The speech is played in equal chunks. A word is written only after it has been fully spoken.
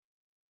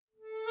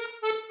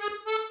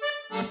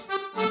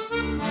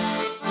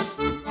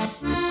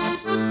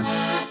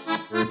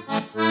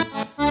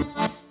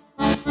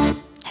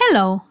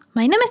Hello,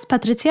 my name is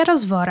Patrycja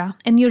Rozwora,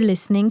 and you're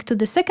listening to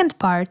the second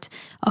part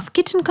of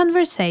Kitchen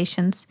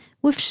Conversations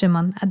with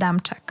Szymon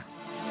Adamczak.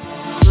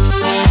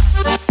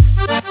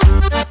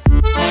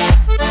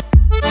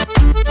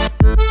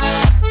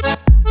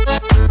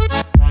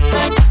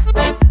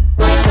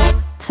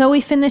 So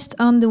we finished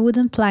on the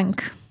wooden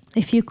plank.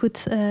 If you could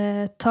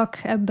talk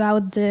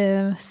about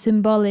the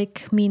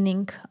symbolic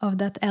meaning of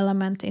that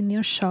element in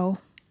your show.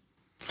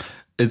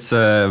 It's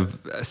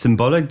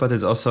symbolic, but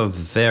it's also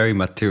very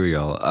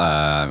material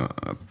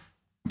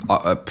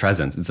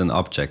present. It's an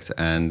object,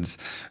 and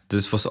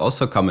this was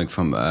also coming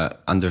from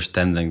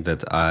understanding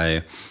that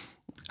I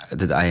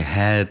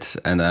had,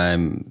 and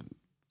I'm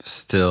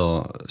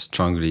still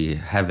strongly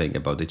having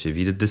about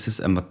HIV. That this is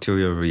a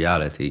material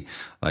reality.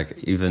 Like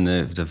even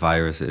if the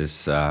virus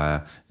is,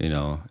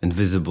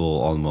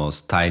 invisible,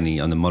 almost tiny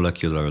on a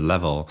molecular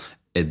level,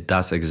 it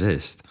does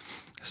exist.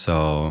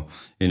 So,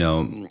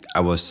 I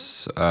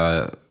was,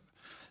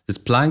 this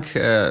plank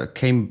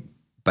came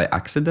by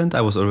accident.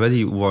 I was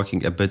already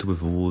working a bit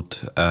with wood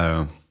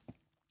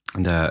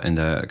in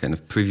the kind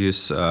of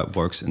previous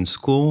works in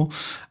school.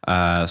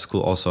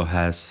 School also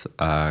has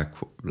a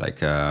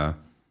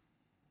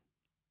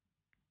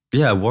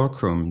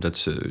workroom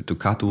that's to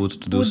cut wood,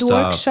 to do wood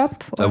stuff.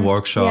 Workshop? A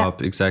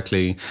workshop, yeah.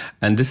 Exactly.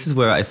 And this is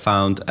where I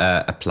found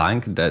a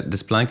plank.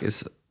 This plank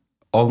is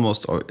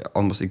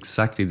almost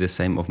exactly the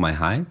same of my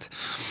height.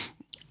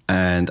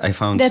 And I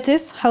found... That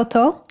is how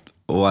tall?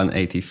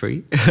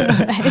 183.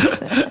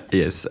 Right.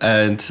 Yes.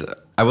 And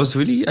I was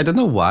really, I don't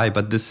know why,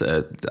 but this,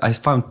 I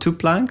found two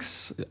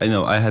planks.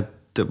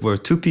 There were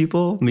two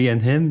people, me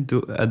and him,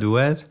 a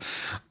duet.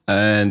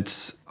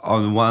 And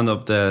on one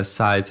of the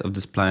sides of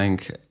this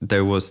plank,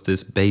 there was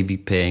this baby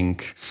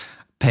pink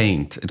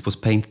paint. It was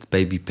painted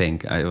baby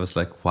pink. I was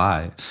like,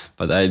 why?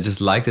 But I just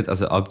liked it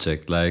as an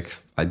object. Like,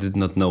 I did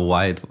not know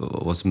why it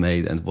was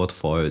made and what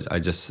for.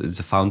 It's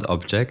a found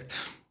object.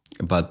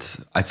 But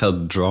I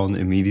felt drawn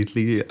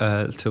immediately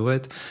to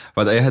it.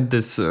 But I had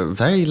this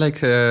very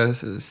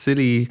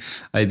silly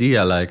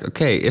idea, like,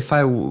 okay, if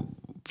I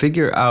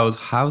figure out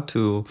how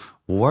to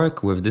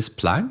work with this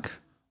plank,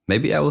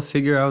 maybe I will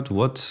figure out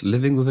what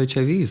living with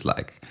HIV is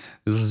like.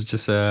 This is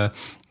just a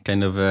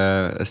kind of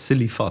a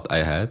silly thought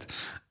I had.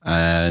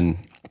 And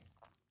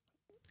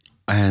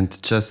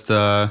just,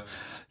 for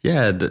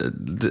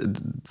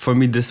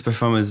me, this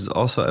performance is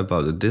also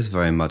about this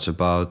very much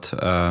about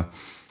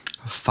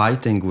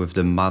fighting with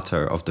the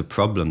matter of the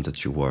problem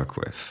that you work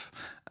with,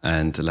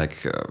 and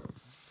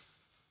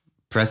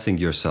pressing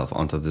yourself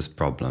onto this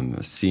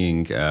problem,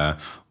 seeing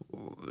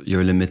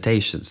your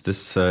limitations.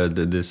 This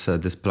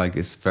plank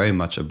is very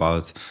much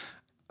about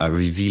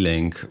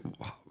revealing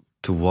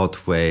to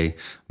what way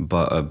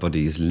a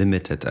body is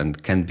limited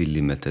and can be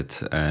limited,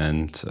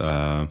 and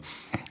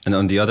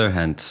on the other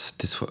hand,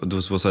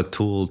 this was a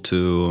tool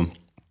to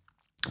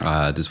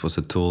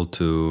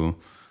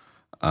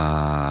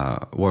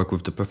work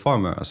with the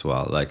performer as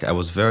well. Like, I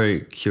was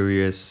very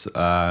curious,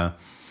 I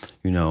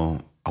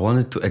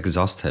wanted to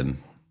exhaust him.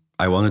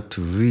 I wanted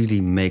to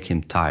really make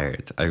him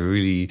tired. I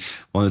really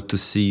wanted to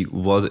see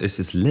what is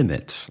his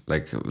limit.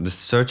 Like, the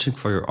searching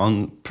for your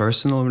own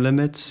personal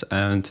limits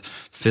and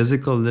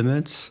physical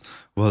limits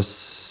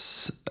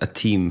was a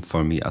theme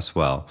for me as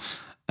well.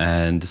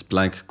 And this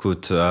plank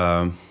could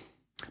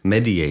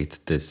mediate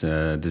this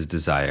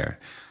desire.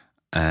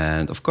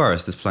 And of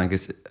course, this plank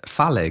is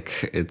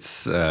phallic.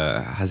 It's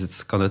has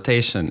its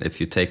connotation. If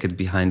you take it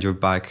behind your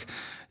back,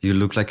 you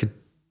look like a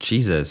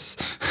Jesus.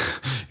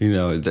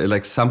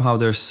 Like somehow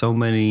there's so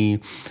many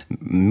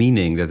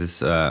meaning that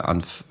is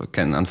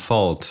can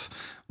unfold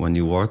when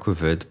you work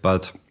with it.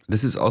 But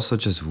this is also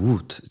just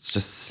wood. It's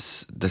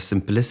just the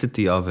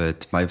simplicity of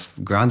it. My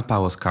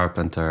grandpa was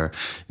carpenter.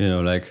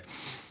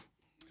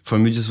 For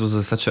me, this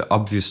was such an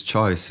obvious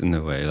choice in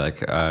a way.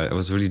 Like, I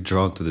was really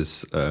drawn to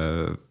this.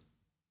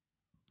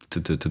 To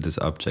this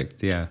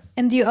object, yeah.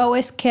 And you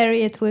always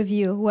carry it with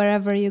you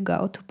wherever you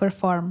go to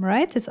perform,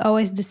 right? It's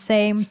always the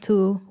same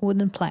two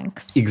wooden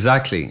planks.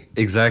 Exactly.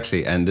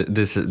 And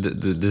this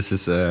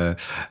is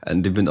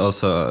and they've been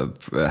also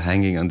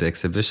hanging on the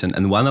exhibition.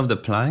 And one of the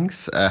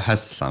planks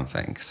has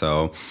something.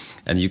 So,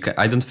 and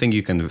I don't think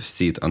you can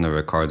see it on a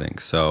recording.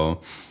 So,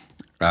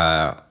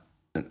 a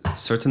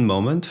certain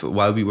moment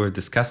while we were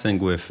discussing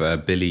with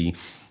Billy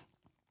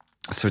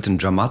a certain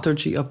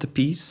dramaturgy of the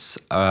piece.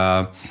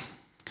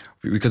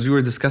 Because we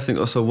were discussing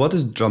also what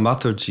is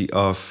dramaturgy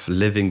of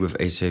living with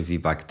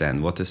HIV back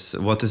then. What is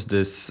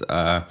this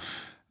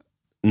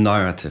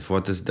narrative?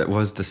 What is the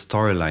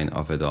storyline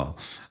of it all?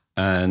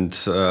 And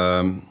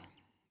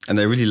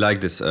I really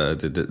like this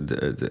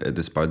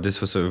this part.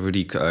 This was a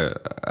really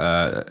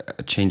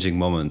changing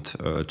moment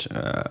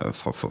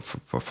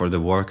for the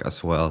work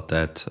as well.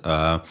 That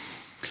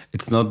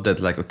it's not that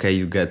like, okay,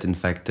 you get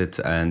infected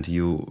and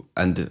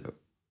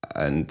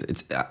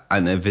it's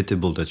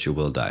inevitable that you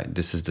will die.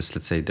 This is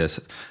let's say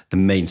the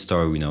main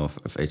story we know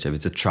of HIV.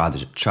 It's a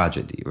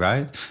tragedy,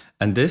 right?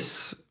 And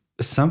this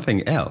is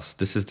something else.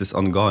 This is this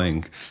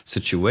ongoing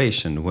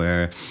situation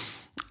where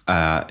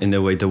in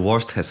a way, the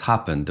worst has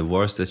happened. The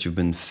worst that you've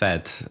been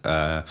fed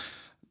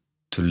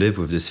to live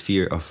with this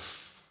fear of,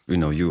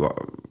 you are,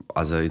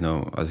 as a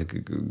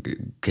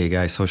gay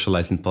guy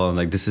socialized in Poland,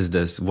 like this is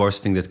the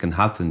worst thing that can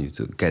happen you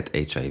to get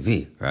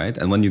HIV, right?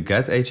 And when you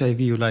get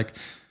HIV, you're like,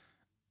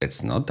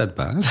 it's not that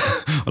bad.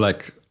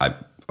 Like I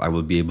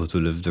will be able to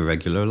live the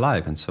regular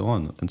life and so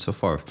on and so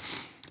forth.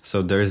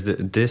 So there's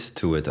this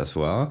to it as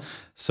well.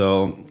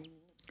 So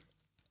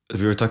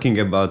we were talking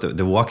about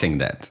the Walking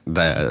Dead,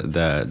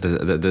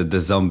 the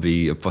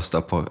zombie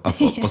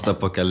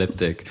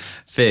post-apocalyptic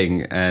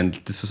thing, and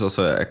this was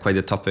also quite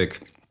a topic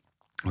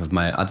with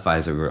my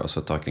advisor. We were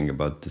also talking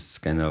about this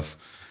kind of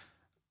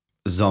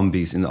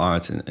zombies in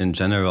art in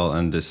general,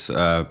 and this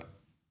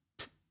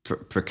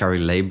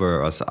precarious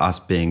labor as us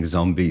being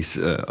zombies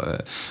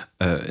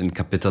in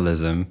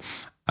capitalism.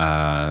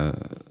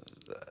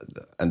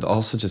 And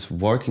also just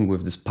working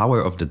with this power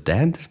of the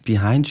dead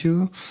behind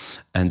you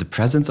and the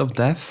presence of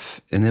death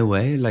in a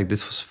way, like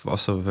this was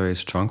also very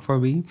strong for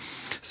me.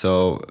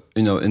 So,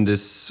 in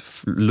this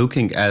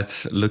looking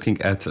at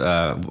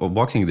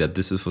Walking Dead,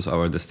 this was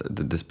our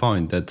this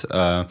point that,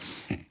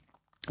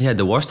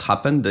 the worst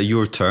happened, that you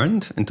were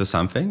turned into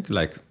something,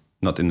 like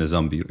not in a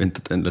zombie,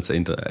 let's say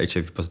into a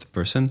HIV positive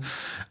person.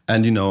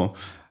 And, in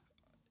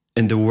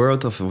the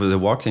world of the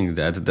Walking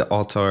Dead, the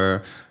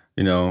author,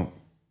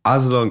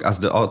 as long as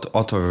the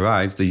author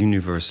writes, the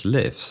universe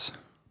lives.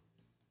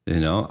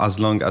 As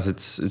long as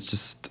it's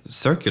just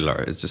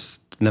circular, it's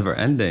just never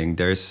ending.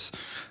 This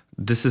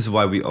is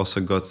why we also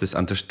got this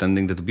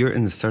understanding that we're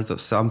in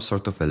some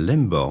sort of a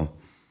limbo.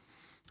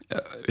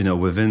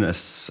 Within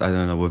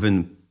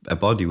within a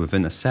body,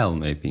 within a cell,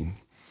 maybe.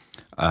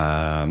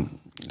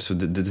 So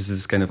this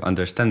is kind of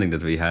understanding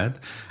that we had.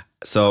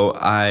 So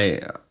I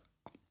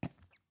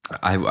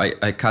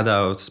cut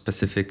out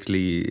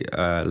specifically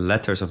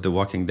letters of The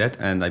Walking Dead,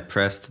 and I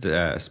pressed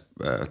the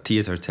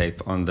theater tape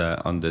on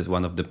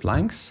one of the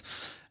planks,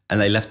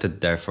 and I left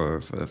it there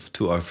for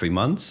 2 or 3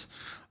 months,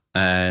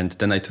 and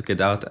then I took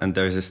it out, and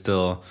there's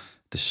still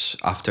this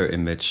after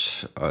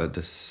image,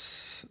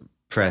 this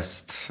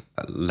pressed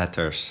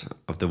letters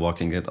of The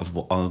Walking Dead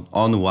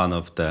on one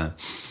of the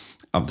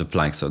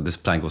planks. So this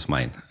plank was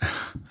mine.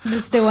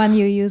 That's the one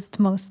you used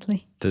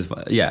mostly.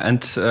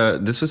 And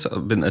this has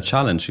been a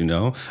challenge,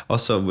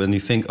 Also, when you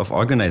think of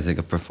organizing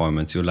a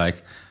performance, you're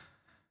like,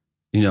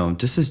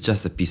 this is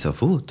just a piece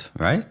of wood,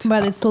 right?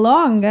 But it's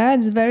long,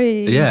 it's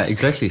very... Yeah,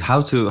 exactly.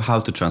 How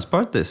to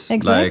transport this?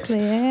 Exactly,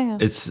 yeah.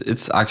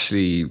 It's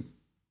actually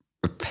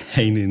a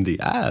pain in the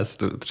ass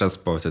to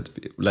transport it.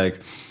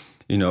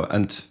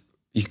 And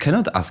you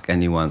cannot ask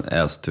anyone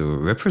else to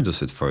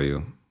reproduce it for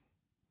you.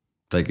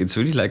 It's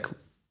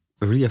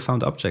really a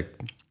found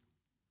object.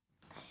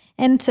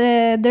 And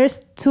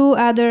there's 2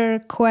 other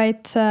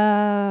quite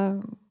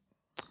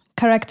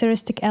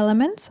characteristic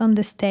elements on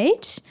the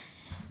stage,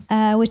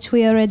 which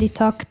we already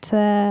talked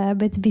a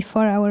bit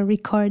before our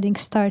recording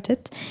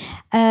started.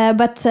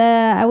 But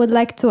I would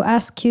like to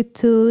ask you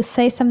to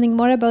say something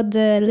more about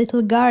the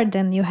little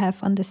garden you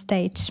have on the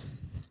stage.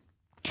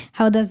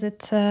 How does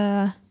it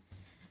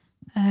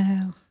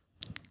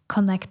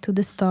connect to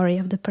the story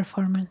of the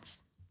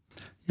performance?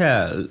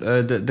 Yeah,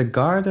 the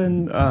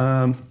garden,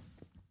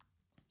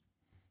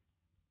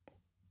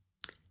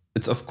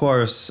 it's of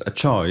course a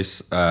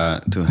choice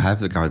to have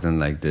the garden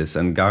like this,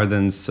 and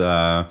gardens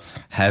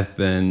have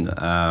been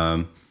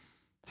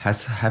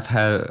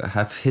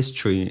have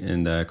history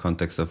in the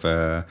context of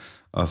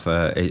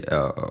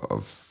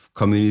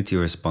community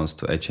response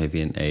to HIV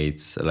and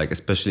AIDS, like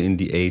especially in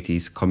the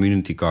 80s,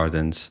 community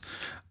gardens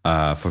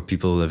for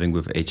people living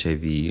with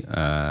HIV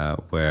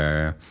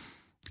were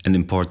an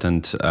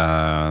important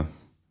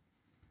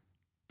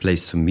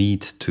place to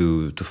meet,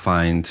 to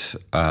find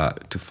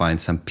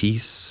some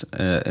peace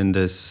in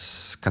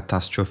this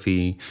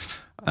catastrophe,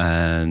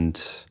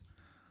 and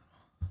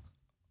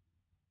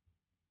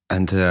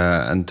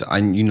I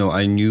knew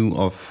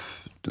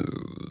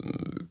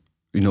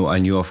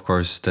of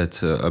course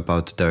that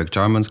about Derek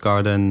Jarman's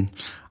garden.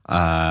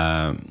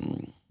 I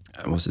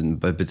was a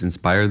bit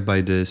inspired by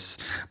this,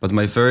 but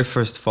my very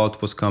first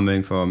thought was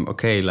coming from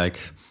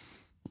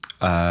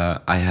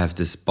I have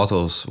these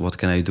bottles. What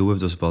can I do with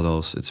those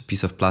bottles? It's a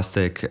piece of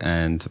plastic,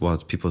 and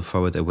what people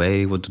throw it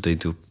away. What do they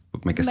do?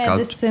 Make a sculpture.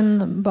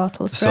 Medicine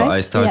bottles, so right?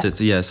 I started,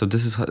 So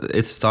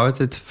it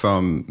started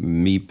from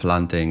me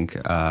planting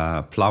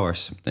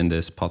flowers in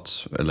these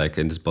pots, like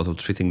in this bottle,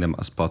 treating them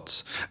as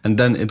pots, and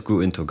then it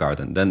grew into a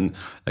garden. Then,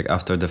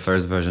 after the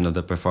first version of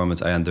the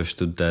performance, I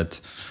understood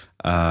that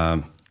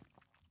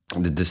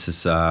this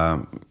is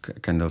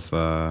kind of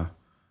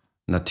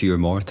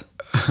Natuurmoord.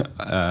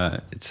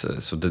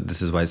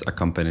 This is why it's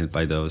accompanied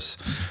by those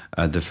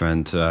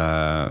different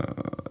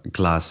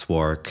glass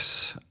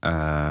works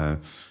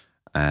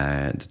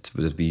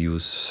that we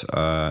use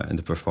in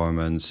the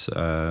performance.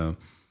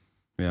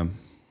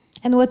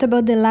 And what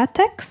about the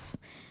latex?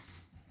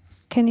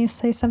 Can you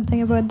say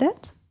something about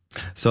that?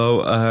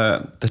 So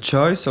the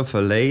choice of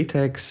a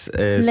latex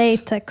is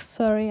Latex,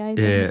 sorry, I Yeah,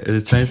 didn't.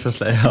 the choice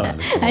of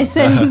I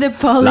said in the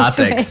Polish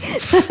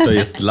latex. way. To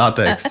jest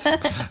latex,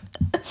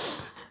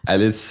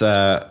 and it's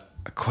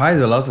quite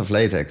a lot of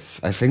latex.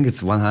 I think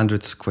it's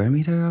 100 square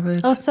meter of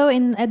it. Also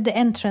at the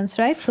entrance,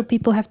 right? So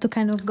people have to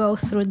kind of go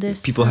through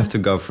this. People have to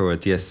go through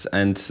it, yes.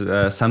 And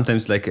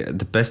sometimes, like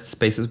the best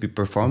spaces we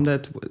performed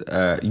at,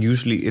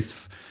 usually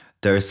if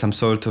there is some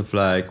sort of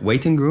like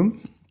waiting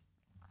room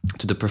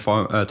to the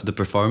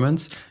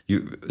performance,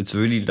 it's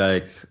really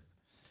like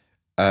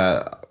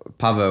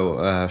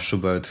Paweł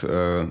Schubert,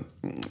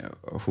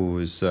 who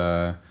is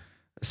a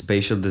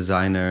spatial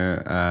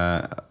designer.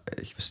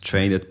 He was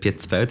trained at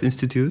Piet Zwelt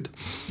Institute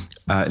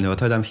in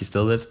Rotterdam. He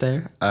still lives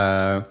there.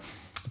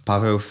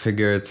 Paweł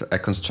figured a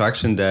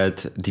construction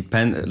that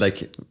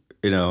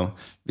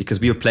because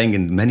we are playing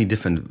in many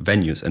different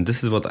venues, and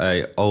this is what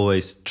I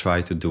always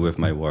try to do with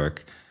my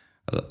work.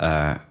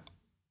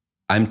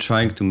 I'm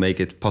trying to make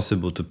it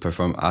possible to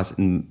perform as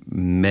in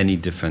many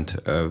different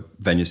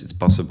venues it's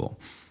possible.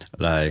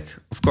 Like,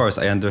 of course,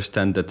 I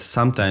understand that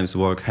sometimes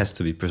work has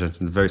to be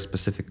presented in very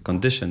specific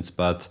conditions,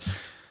 but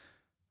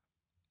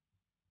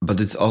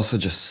it's also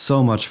just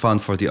so much fun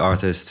for the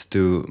artist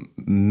to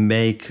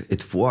make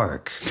it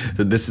work.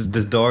 So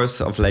the doors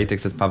of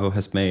latex that Paweł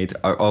has made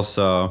are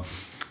also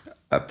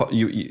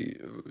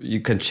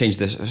you can change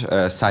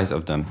the size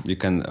of them. You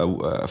can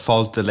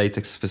fold the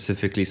latex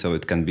specifically, so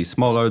it can be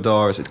smaller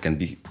doors. It can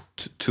be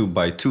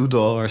 2x2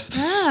 doors.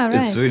 Ah,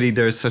 right. It's really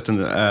there's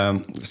certain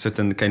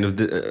kind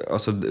of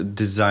also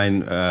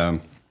design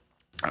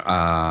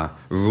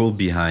rule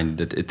behind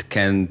that. It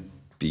can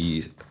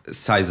be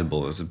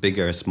sizable. It's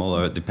bigger,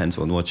 smaller. It depends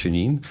on what you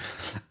need.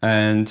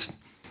 And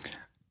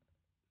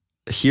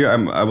here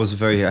I was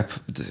very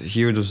happy.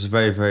 Here it was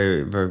very,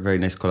 very, very, very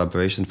nice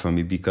collaboration for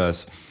me,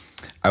 because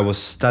I was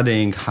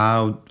studying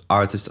how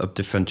artists of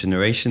different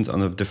generations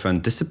and of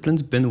different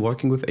disciplines been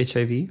working with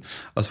HIV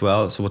as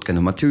well. So what kind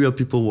of material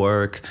people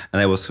work.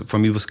 And for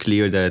me, it was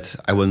clear that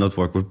I will not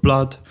work with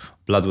blood.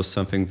 Blood was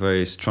something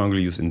very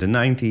strongly used in the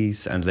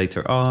 90s and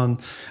later on.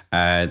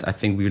 And I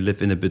think we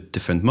live in a bit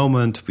different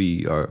moment.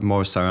 We are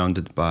more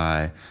surrounded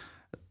by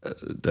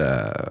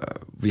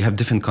we have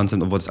different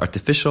content of what's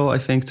artificial, I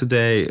think,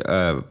 today.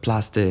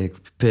 Plastic,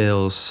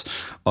 pills,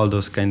 all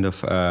those kind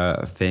of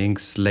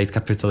things. Late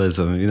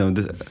capitalism,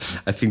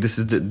 I think this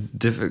is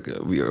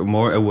we are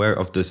more aware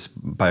of this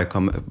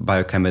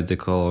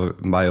biochemical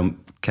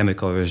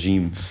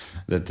regime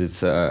that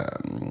it's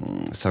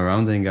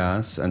surrounding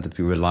us and that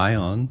we rely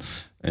on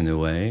in a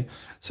way.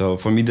 So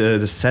for me,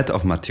 the set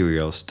of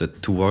materials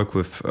that to work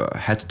with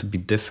had to be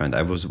different.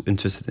 I was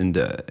interested in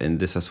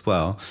this as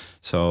well.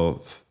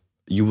 So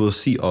you will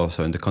see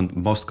also in the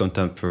most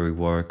contemporary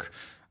work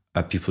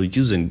people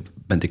using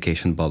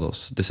medication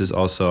bottles. This is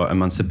also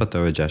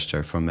emancipatory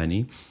gesture for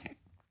many,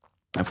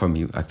 and for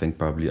me, I think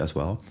probably as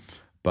well.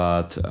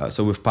 But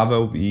so with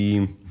Paweł,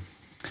 we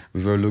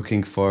were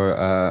looking for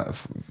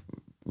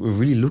we're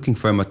really looking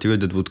for a material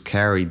that would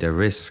carry the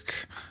risk,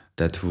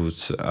 that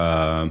would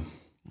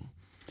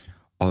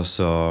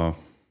also,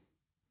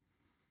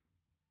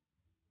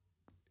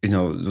 it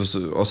was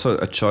also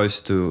a choice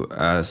to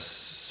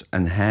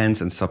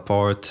enhance and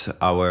support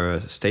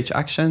our stage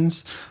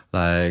actions.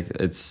 Like,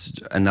 it's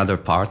another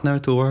partner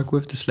to work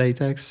with this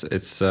latex.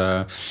 It's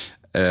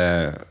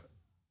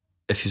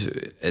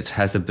it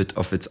has a bit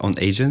of its own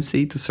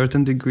agency to a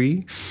certain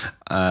degree.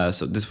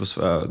 So this was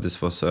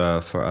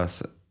for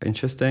us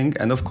interesting.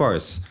 And of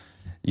course,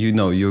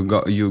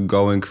 you're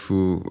going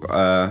through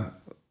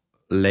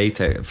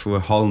latex, through a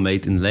hall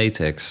made in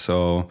latex.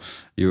 So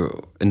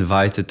you're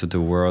invited to the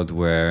world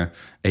where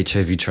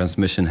HIV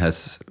transmission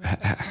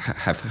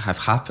have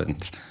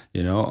happened.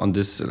 On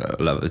this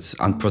level,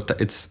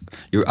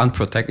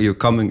 you're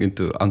coming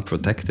into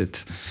unprotected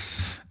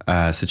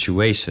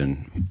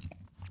situation.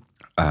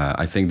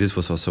 I think this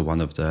was also one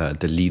of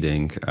the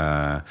leading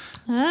I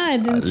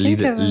didn't think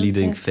about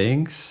leading that.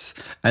 things.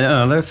 And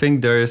another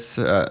thing, there's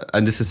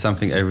and this is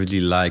something I really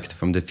liked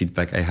from the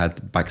feedback I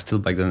had back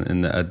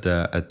then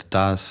at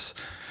DAS.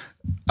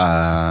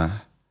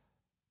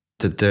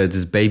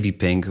 This baby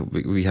pink,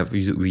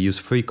 we use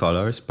 3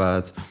 colors,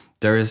 but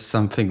there is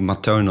something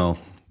maternal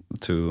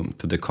to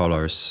the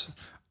colors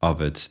of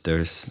it.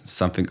 There's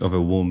something of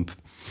a womb.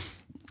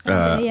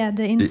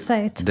 The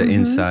inside. The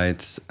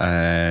insides,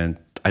 and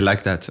I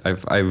like that.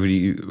 I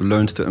really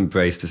learned to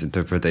embrace this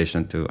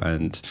interpretation too,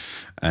 and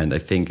I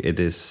think it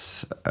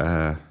is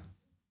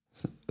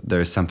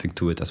there is something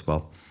to it as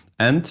well.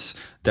 And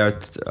there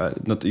are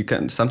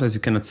sometimes you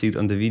cannot see it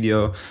on the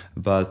video,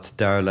 but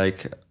there are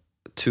like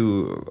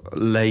 2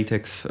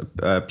 latex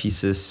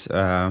pieces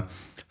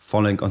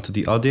falling onto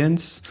the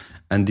audience,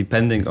 and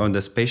depending on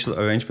the spatial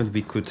arrangement,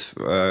 we could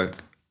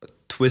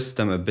twist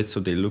them a bit so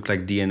they look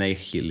like DNA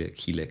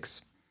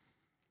helix.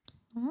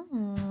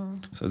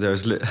 So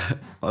there's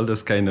all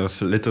those kind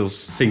of little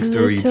things to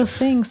read. Little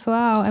things,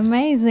 wow,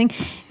 amazing!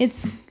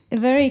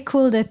 very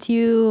cool that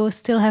you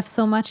still have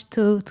so much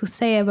to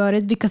say about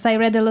it, because I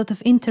read a lot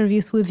of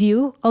interviews with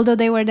you, although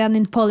they were done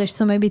in Polish,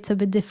 so maybe it's a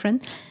bit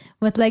different.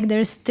 But like,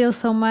 there's still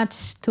so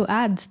much to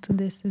add to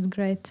this. It's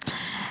great.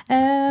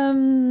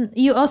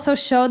 You also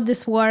showed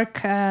this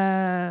work,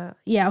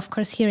 of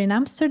course, here in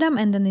Amsterdam,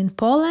 and then in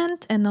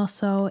Poland, and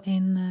also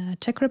in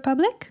Czech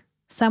Republic.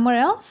 Somewhere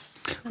else?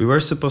 We were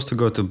supposed to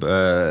go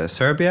to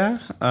Serbia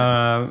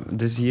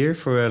this year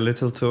for a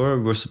little tour.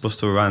 We were supposed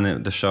to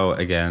run the show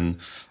again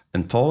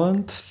in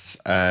Poland,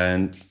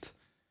 and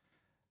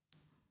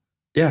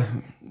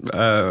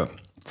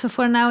so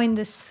for now, in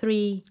this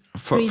three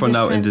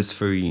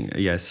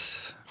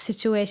yes,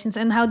 situations.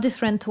 And how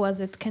different was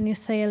it? Can you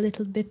say a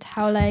little bit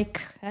how,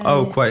 like?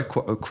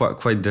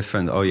 Quite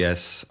different. Oh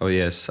yes.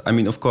 I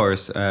mean, of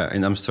course,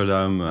 in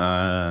Amsterdam,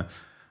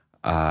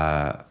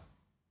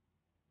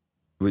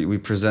 we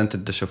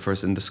presented the show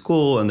first in the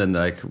school, and then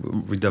like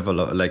we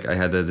developed, like I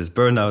had this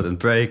burnout and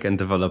break, and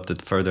developed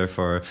it further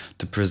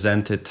to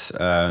present it,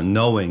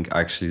 knowing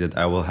actually that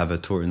I will have a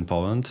tour in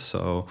Poland.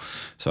 So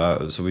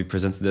we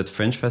presented at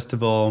Fringe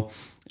Festival,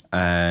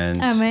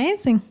 and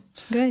amazing,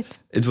 great.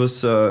 It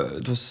was a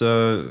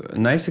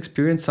nice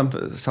experience,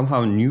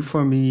 somehow new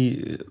for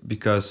me,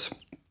 because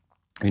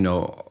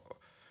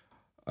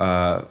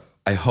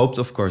I hoped,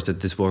 of course, that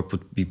this work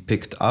would be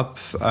picked up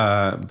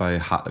by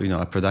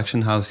a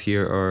production house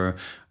here or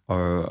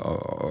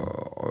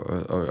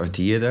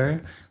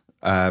theater.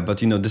 But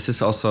this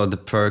is also the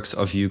perks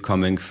of you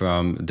coming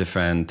from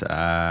different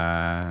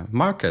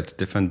market,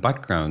 different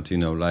background.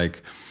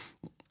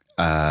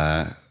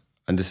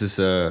 And this is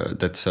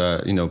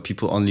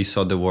people only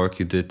saw the work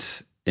you did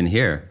in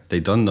here. They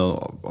don't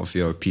know of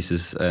your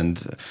pieces and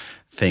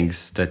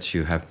things that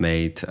you have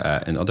made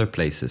in other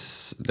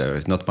places. There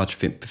is not much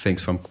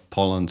things from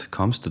Poland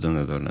comes to the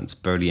Netherlands,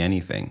 barely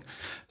anything.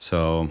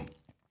 So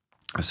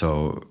I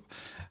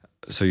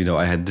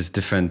had this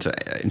different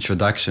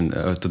introduction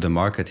to the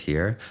market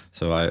here.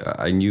 So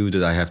I knew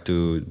that I have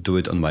to do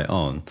it on my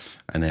own,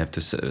 and I have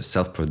to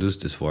self-produce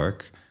this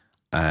work.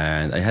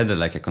 And I had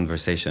a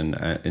conversation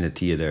in a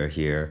theater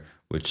here,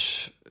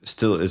 which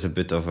still is a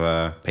bit of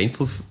a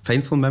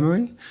painful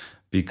memory,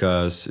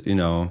 because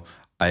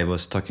I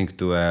was talking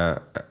to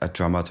a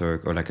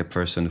dramaturg, or like a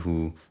person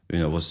who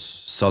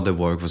saw the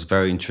work, was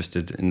very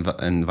interested,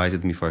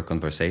 invited me for a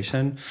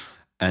conversation,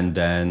 and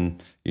then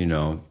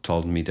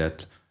told me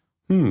that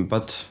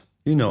but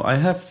I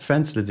have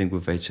friends living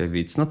with HIV.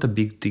 It's not a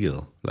big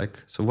deal.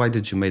 Like, so why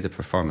did you make a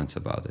performance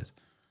about it?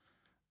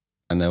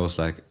 And I was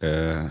like,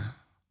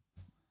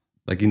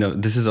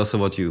 this is also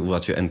what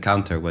you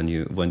encounter when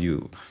you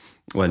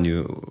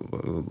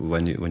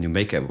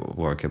make a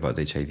work about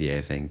HIV.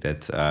 I think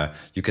that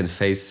you can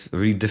face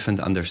really different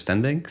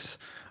understandings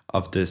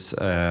of this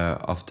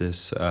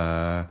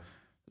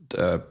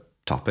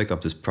topic, of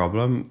this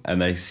problem,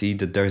 and I see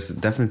that there's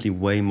definitely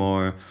way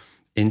more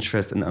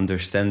interest and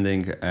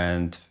understanding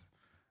and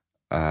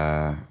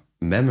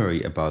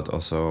memory about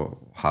also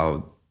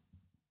how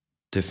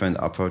different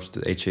approach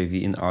to HIV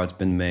in art's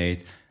been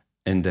made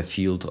in the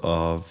field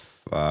of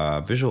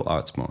visual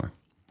arts more,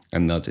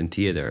 and not in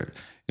theater.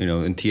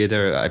 In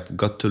theater, I've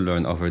got to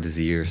learn over these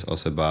years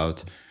also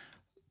about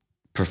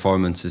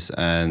performances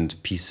and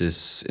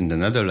pieces in the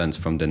Netherlands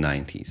from the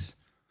 90s,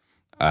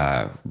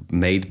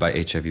 made by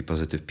HIV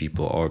positive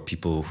people, or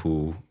people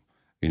who,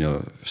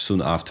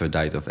 soon after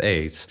died of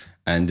AIDS.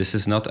 And this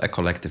is not a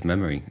collective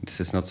memory. This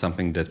is not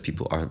something that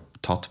people are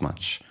taught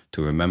much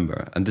to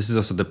remember. And this is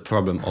also the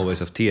problem always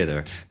of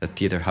theater, that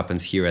theater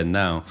happens here and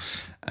now.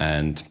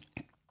 And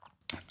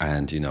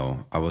I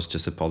was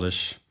just a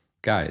Polish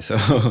guy, so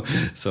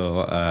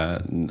I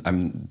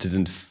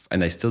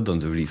still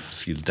don't really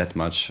feel that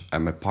much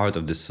I'm a part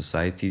of this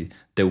society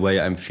the way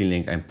I'm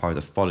feeling I'm part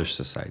of Polish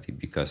society,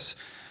 because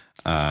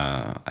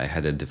I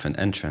had a different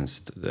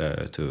entrance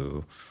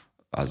to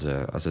as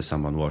a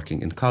someone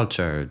working in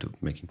culture,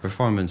 making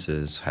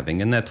performances,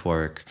 having a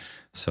network.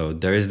 So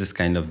there is this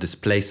kind of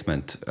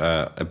displacement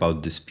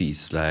about this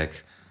piece,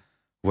 like,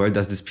 where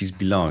does this piece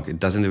belong? It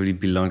doesn't really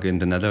belong in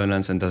the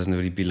Netherlands, and doesn't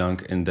really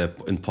belong in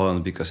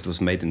Poland, because it was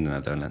made in the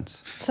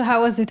Netherlands. So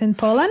how was it in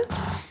Poland?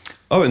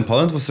 Oh, in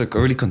Poland was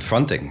really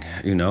confronting,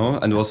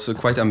 and was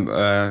quite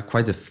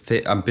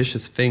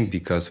ambitious thing,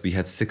 because we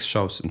had 6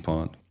 shows in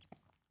Poland,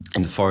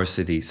 in 4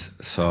 cities.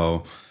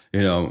 So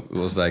it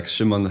was like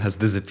Szymon has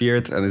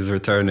disappeared and is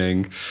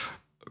returning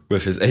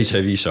with his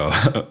HIV show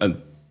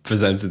and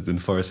presents it in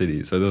 4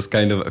 cities. So it was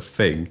kind of a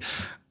thing,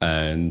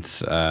 and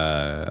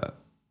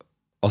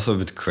also a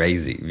bit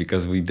crazy,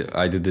 because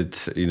I did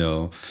it,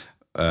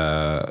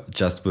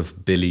 just with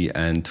Billy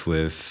and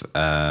with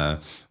a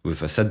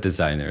set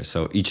designer.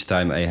 So each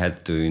time I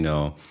had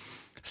to,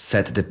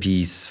 set the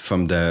piece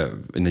in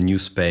the new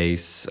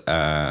space,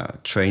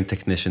 train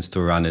technicians to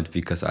run it,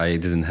 because I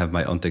didn't have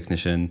my own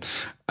technician.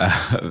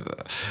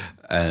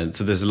 And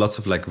so there's lots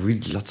of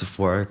really lots of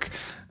work.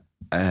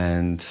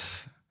 And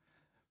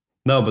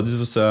no, but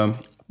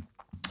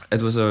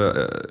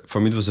for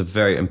me, it was a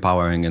very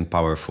empowering and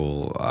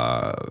powerful,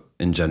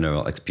 in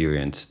general,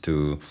 experience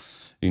to,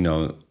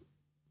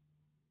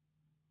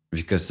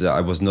 because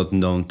I was not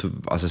known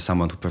to as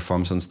someone who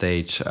performs on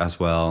stage as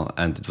well,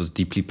 and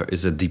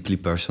it's a deeply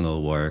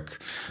personal work.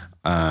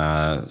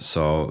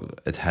 So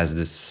it has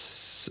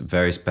this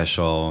very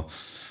special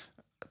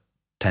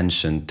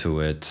tension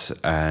to it.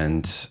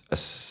 And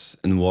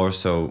in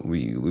Warsaw,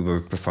 we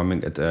were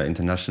performing at the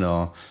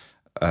international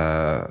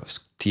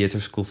theater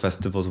school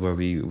festivals where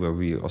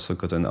we also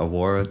got an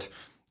award.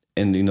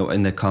 And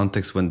in a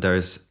context when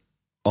there's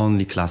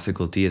only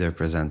classical theater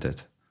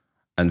presented,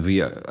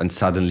 and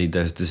suddenly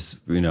there's this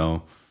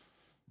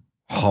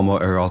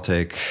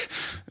homoerotic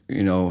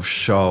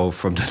show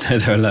from the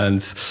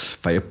Netherlands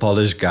by a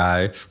Polish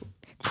guy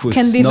who's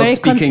Can be not very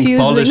speaking confusing.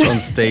 Polish on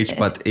stage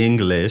but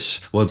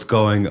English. What's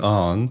going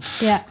on?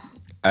 Yeah.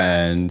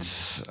 And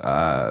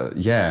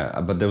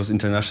but there was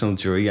international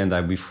jury, and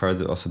we've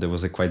heard also there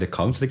was quite a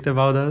conflict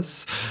about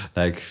us,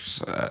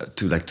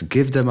 to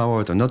give them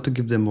award or not to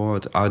give them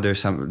award. Are there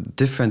some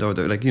different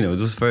order? It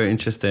was very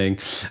interesting.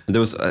 And there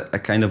was a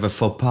kind of a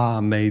faux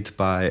pas made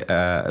by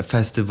a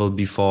festival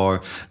before,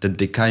 that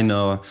they kind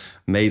of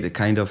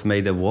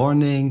made a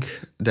warning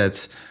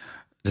that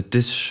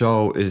this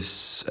show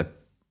is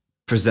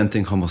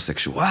presenting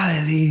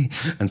homosexuality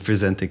and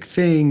presenting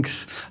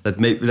things that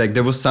maybe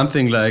there was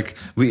something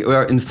we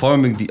were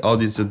informing the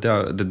audience that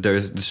there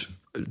is this,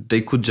 they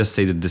could just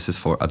say that this is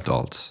for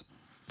adults.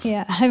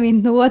 Yeah, I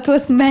mean, what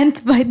was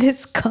meant by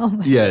this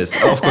comment? Yes,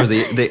 of course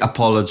they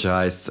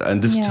apologized,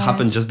 and this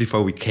happened just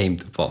before we came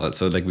to Poland.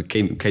 So we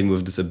came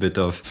with this a bit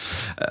of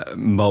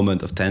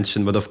moment of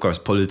tension, but of course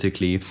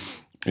politically,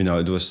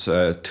 it was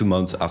 2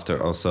 months after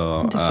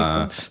also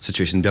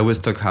situation in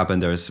Białystok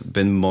happened. There's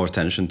been more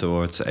tension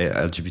towards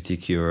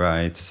LGBTQ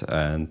rights,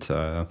 and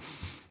so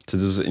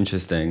this was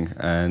interesting.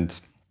 And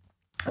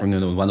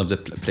one of the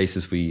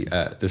places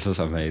this was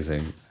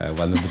amazing.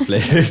 One of the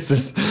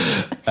places,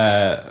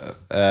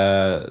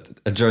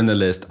 a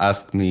journalist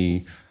asked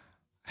me,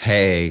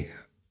 "Hey,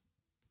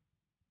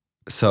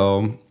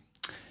 so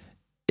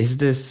is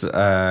this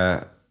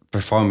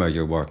performer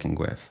you're working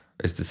with?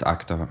 Is this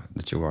actor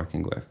that you're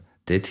working with?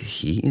 Did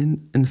he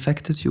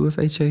infected you with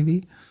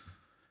HIV?"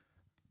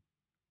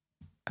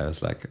 I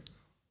was like,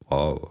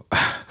 whoa,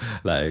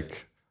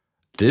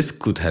 this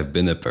could have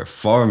been a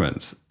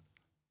performance.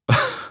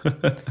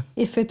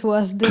 If it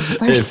was this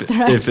first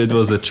if it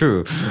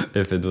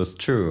was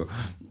true.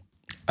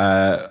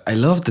 I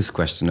love this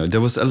question.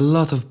 There was a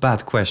lot of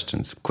bad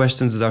questions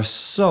that are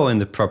so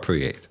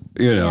inappropriate,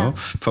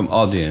 from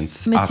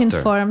audience.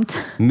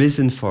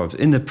 Misinformed,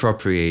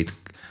 inappropriate.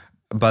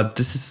 But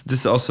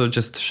this also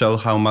just show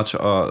how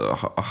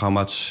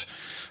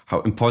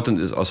important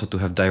it is also to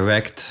have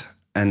direct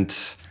and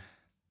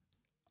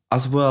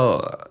as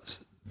well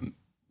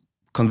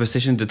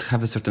conversation that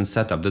have a certain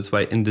setup. That's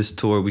why in this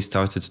tour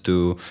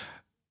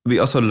we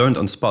also learned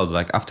on spot.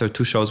 After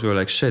 2 shows, we were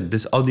like, shit,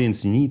 this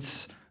audience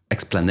needs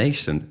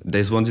explanation.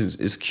 This one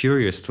is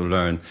curious to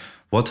learn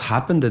what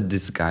happened that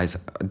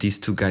these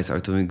 2 guys are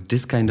doing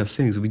this kind of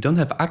things. We don't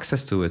have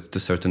access to it to a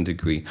certain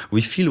degree.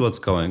 We feel what's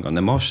going on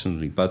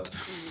emotionally, but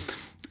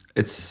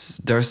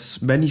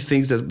there's many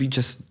things that we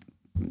just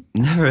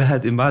never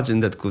had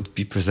imagined that could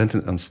be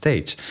presented on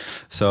stage.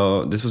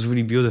 So this was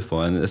really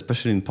beautiful, and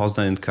especially in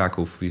Poznań and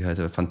Kraków, we had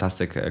a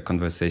fantastic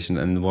conversation.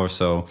 And in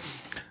Warsaw,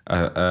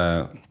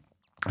 a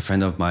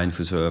friend of mine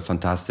who's a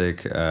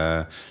fantastic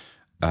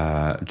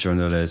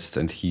journalist,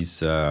 and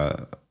he's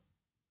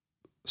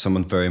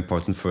someone very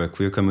important for a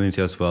queer community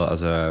as well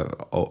as a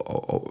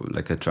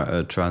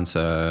trans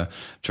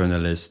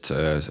journalist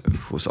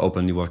who's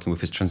openly working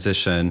with his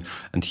transition,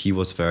 and he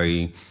was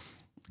very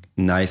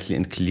nicely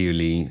and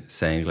clearly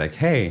saying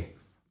hey,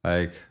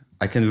 I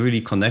can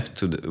really connect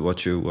to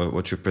what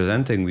you're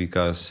presenting,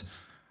 because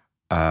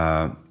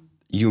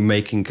you're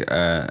making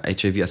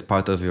HIV as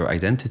part of your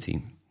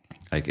identity.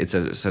 It's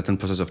a certain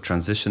process of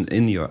transition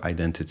in your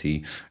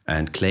identity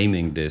and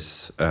claiming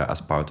this as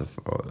part of,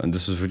 and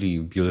this was really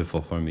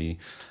beautiful for me.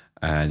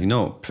 And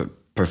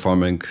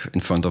performing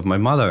in front of my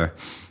mother,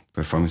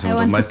 performing in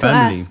front of my family.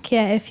 I wanted to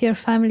ask, if your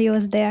family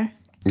was there.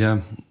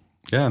 Yeah.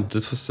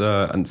 This was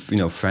and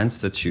friends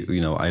that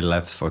I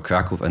left for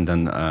Kraków and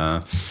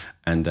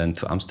then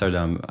to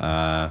Amsterdam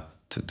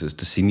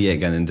to see me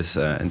again in this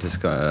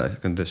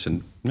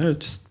condition.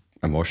 Just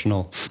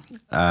emotional.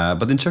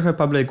 But in Czech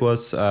Republic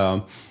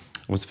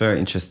was very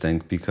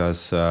interesting,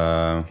 because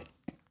there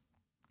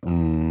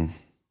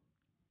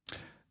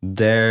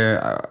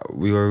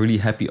we were really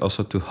happy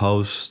also to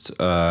host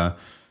an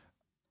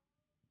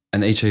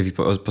HIV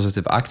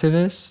positive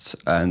activist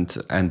and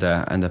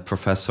a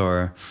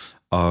professor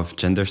of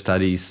gender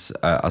studies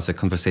as a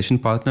conversation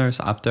partners.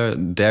 After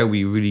there,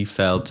 we really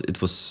felt it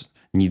was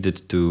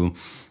needed to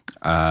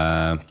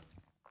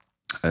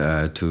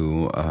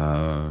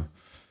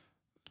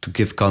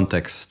give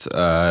context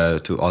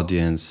to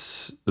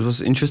audience. It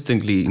was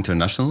interestingly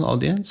international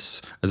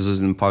audience. It was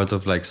in part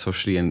of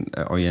socially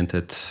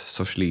oriented,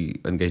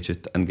 socially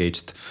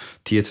engaged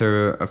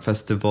theater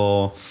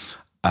festival.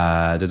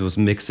 that was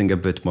mixing a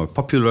bit more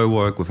popular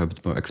work with a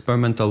bit more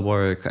experimental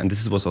work. And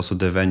this was also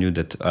the venue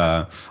that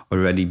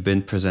already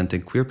been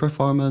presenting queer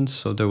performance.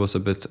 So there was a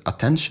bit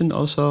attention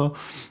also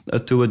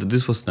to it.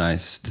 This was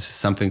nice. This is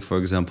something, for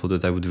example,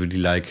 that I would really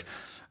like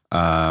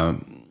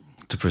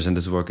to present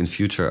this work in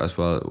future as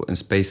well. In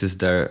spaces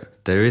there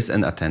is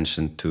an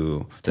attention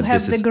to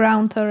have the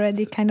ground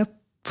already kind of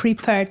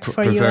prepared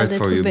for you a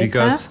little bit.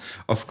 Because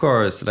of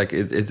course, like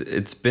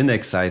it's been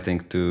exciting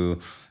to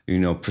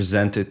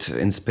present it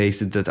in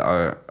spaces that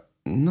are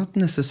not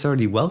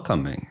necessarily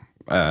welcoming.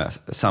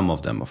 Some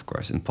of them, of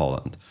course, in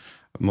Poland.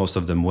 Most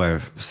of them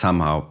were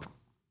somehow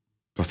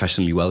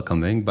professionally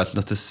welcoming, but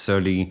not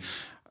necessarily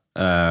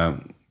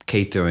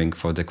catering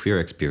for the queer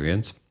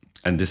experience.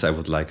 And this I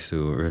would like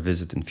to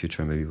revisit in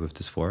future, maybe with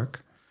this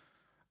work.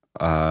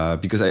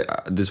 Because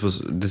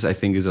this I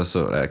think is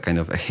also a kind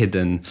of a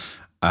hidden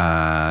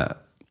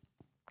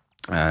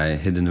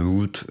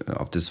root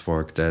of this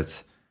work,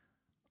 that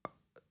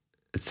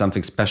it's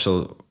something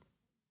special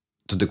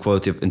to the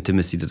quality of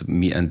intimacy that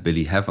me and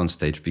Billy have on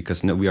stage,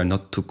 because we are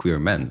not two queer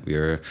men. We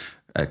are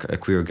a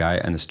queer guy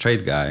and a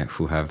straight guy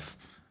who have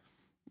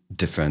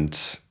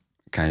different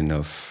kind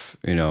of,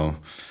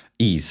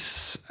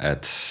 ease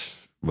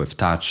with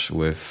touch,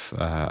 with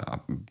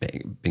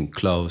being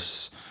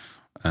close.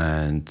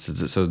 And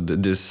so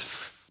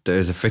there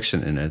is a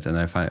friction in it. And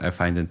I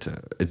find it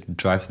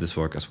drives this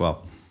work as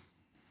well.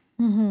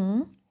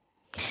 Mm-hmm.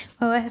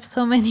 Well, I have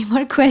so many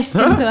more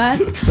questions to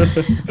ask,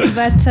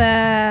 but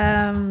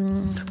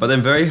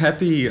I'm very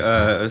happy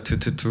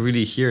to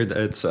really hear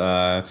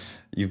that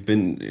you've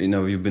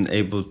been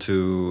able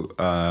to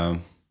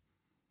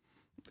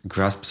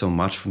grasp so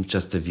much from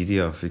just the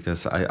video,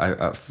 because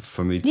I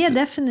for me,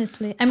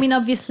 definitely. I mean,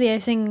 obviously, I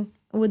think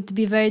it would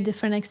be a very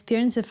different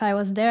experience if I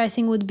was there. I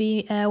think it would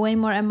be way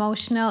more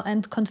emotional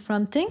and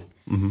confronting.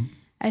 Mm-hmm.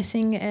 I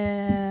think,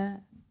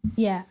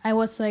 I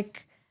was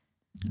like.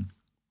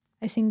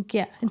 I think,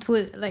 it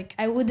would, like,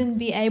 I wouldn't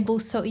be able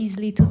so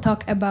easily to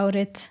talk about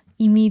it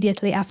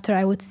immediately after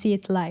I would see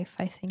it live,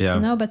 I think,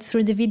 but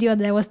through the video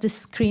there was the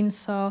screen,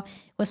 so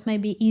it was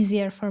maybe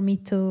easier for me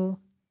to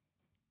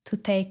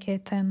take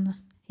it. And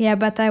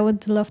but I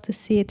would love to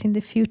see it in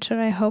the future.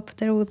 I hope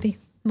there will be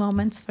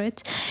moments for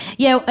it.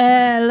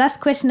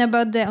 Last question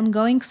about the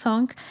ongoing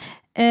song.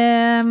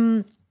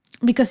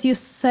 Because you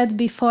said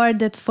before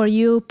that for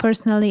you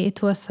personally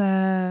it was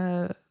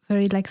a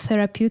very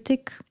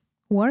therapeutic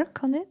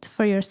work on it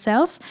for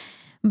yourself,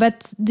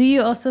 but do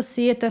you also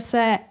see it as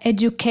a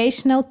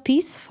educational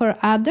piece for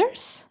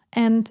others?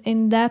 And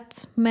in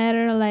that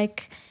matter,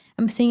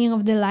 I'm thinking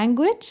of the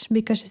language,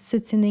 because it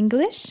sits in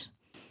English.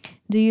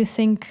 Do you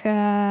think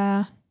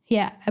a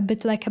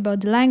bit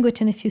about the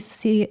language, and if you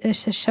see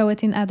show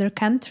it in other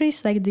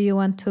countries, do you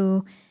want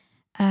to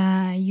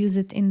use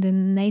it in the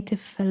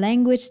native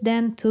language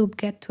then to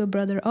get to a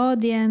broader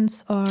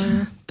audience? Or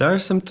there are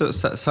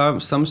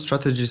some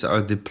strategies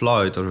are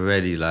deployed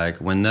already. Like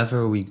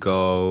whenever we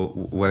go,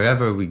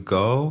 wherever we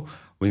go,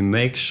 we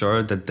make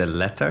sure that the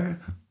letter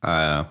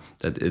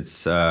that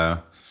it's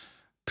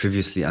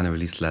previously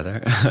unreleased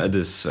letter,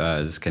 this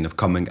kind of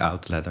coming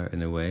out letter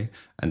in a way,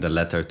 and the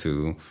letter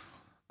to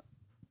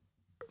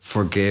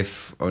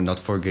forgive or not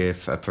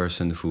forgive a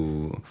person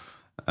who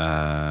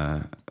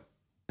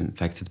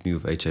infected me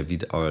with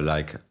HIV, or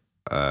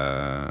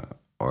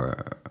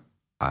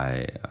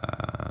I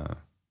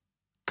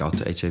got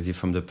the HIV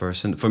from the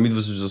person. For me, it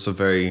was also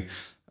very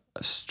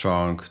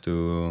strong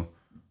to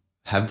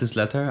have this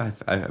letter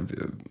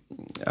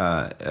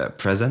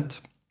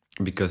present,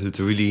 because it's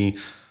really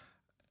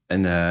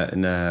in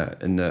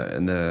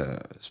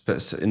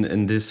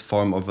this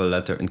form of a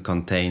letter. It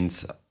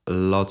contains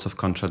lots of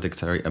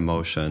contradictory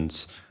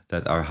emotions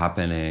that are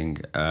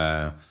happening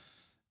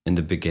in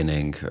the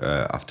beginning,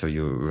 after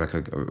you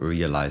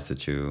realize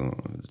that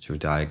you're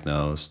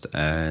diagnosed,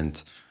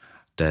 and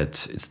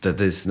that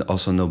it's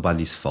also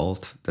nobody's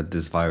fault that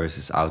this virus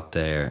is out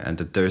there, and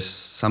that there's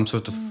some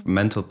sort of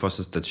mental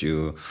process that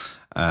you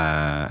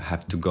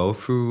have to go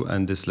through,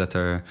 and this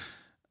letter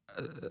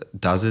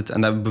does it.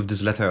 And with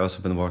this letter, I've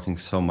also been working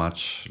so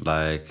much,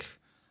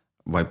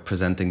 by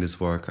presenting this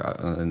work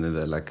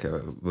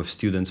with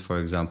students, for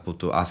example,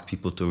 to ask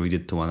people to read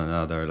it to one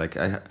another.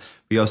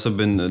 We also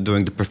been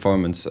doing the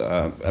performance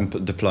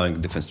and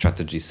deploying different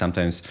strategies.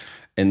 Sometimes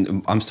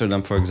in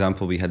Amsterdam, for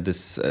example, we had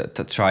this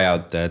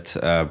tryout that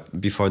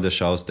before the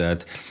shows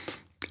that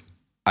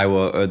I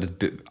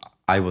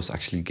was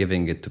actually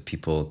giving it to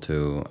people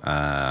to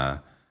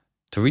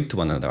read to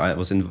one another. I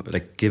was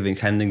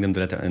handing them the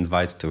letter and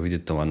invite to read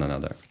it to one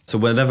another. So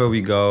whenever we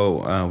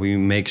go, I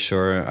make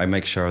sure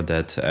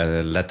that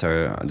a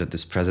letter that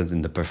is present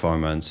in the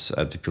performance,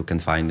 people can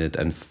find it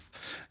and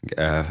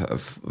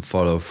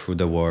follow through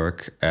the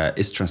work,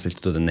 is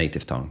translated to the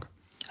native tongue.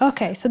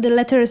 Okay, so the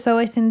letter is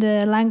always in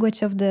the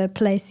language of the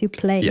place you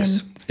play in.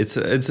 Yes, it's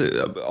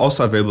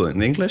also available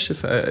in English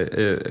if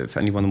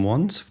anyone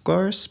wants, of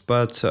course,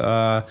 but.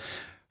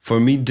 For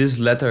me, this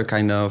letter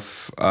kind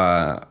of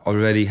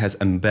already has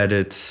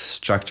embedded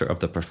structure of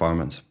the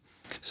performance.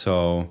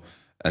 So,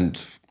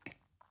 and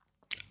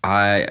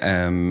I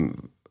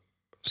am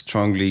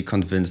strongly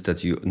convinced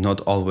that you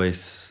not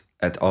always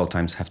at all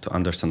times have to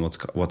understand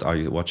what are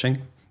you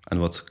watching and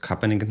what's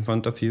happening in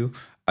front of you.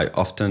 I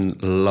often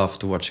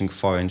loved watching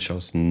foreign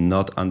shows,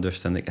 not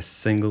understanding a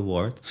single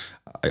word.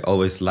 I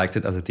always liked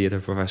it as a theater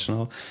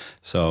professional.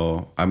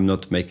 So I'm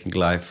not making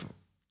life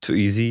too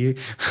easy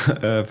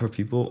for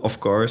people. Of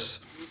course,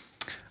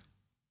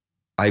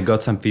 I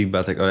got some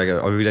feedback. Like,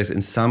 I realized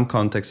in some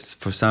contexts,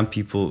 for some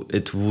people,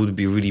 it would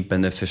be really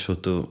beneficial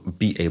to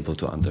be able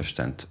to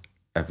understand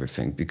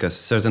everything, because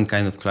certain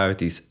kind of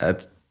clarities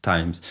at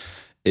times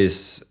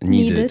is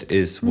needed,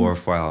 is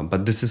worthwhile.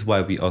 But this is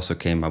why we also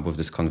came up with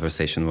this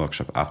conversation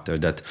workshop after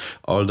that.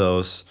 All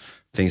those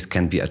things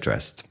can be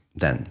addressed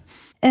then.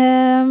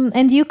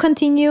 And you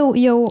continue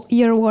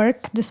your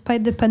work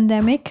despite the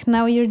pandemic.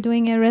 Now you're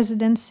doing a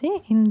residency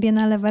in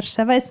Biennale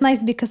Warszawa. It's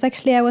nice because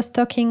actually I was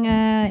talking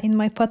in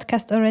my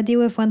podcast already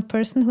with one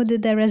person who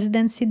did a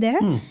residency there,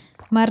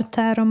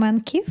 Marta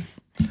Romankiv.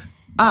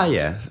 Ah,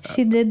 yeah.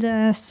 She did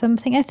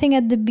something, I think,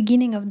 at the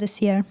beginning of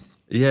this year.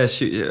 Yeah,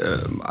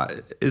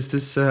 is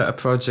this a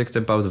project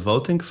about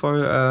voting for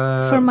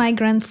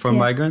migrants? For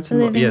migrants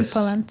living in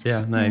Poland.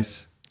 Yeah,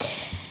 nice.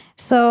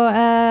 So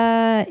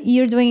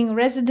you're doing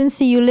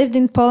residency. You lived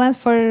in Poland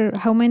for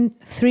how many?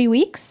 3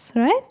 weeks,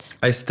 right?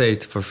 I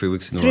stayed for 3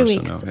 weeks in 3 Warsaw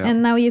weeks, now. Yeah.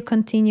 and now you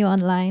continue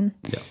online.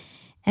 Yeah.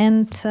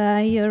 And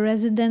your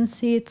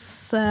residency,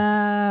 it's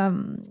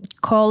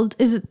called,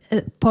 is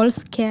it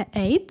Polskie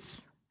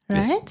AIDS,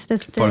 right? Yes.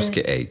 That's the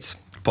Polskie AIDS,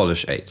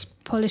 Polish AIDS.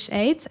 Polish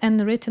AIDS, and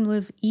written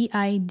with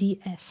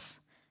EIDS.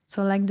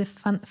 So like the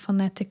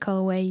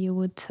phonetical way you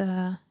would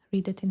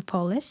read it in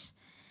Polish.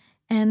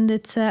 And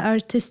it's an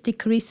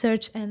artistic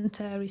research and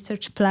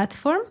research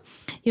platform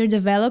you're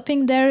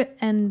developing there.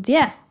 And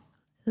yeah,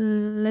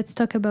 let's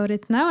talk about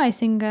it now. I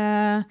think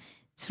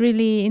it's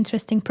really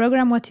interesting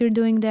program what you're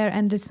doing there.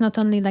 And it's not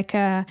only like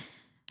a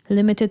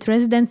limited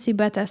residency,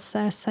 but as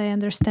I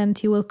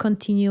understand, you will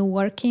continue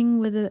working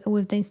with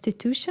the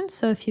institution.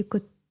 So if you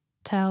could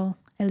tell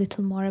a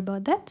little more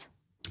about that.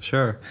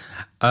 Sure.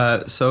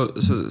 So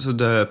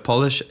the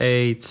Polish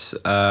AIDS...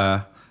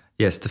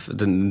 yes,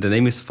 the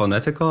name is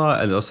phonetical,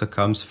 and also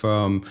comes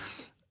from.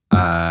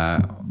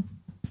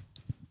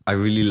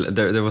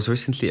 There was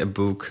recently a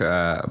book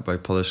by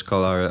Polish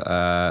scholar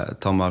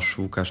Tomasz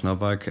Łukasz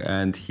Nowak,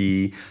 and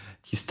he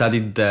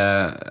studied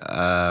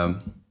the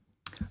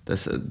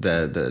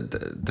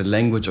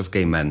language of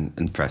gay men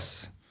in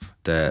press,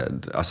 the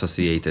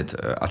associated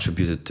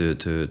attributed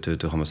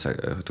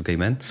to gay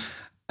men,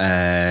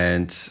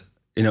 and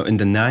in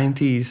the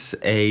 90s,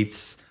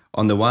 AIDS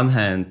on the one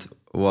hand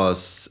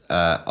was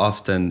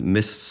often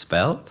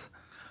misspelled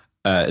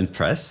in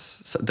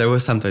press. So there were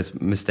sometimes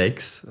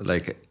mistakes,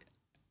 like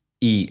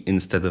E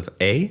instead of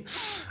A.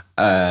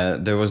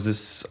 There was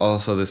this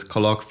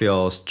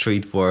colloquial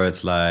street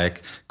words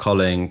like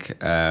calling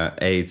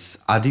AIDS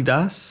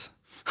Adidas,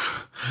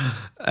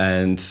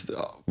 and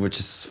which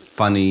is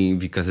funny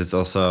because it's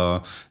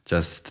also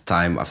just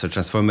time after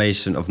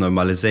transformation of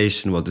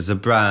normalization. What is a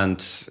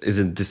brand?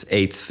 Isn't this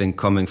AIDS thing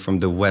coming from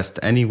the West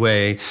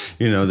anyway?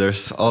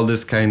 There's all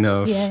this kind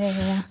of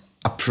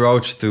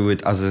approach to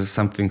it as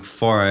something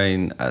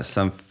foreign, as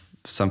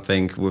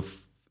something with.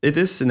 It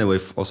is in a way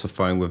also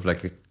foreign with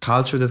like a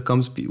culture that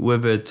comes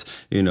with it,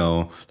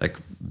 like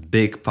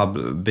big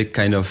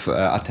kind of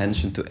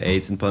attention to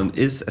AIDS in Poland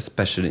is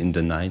especially in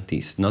the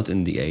 90s, not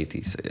in the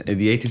 80s. In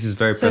the 80s is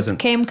very present. So it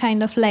came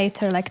kind of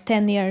later, like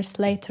 10 years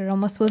later,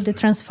 almost with the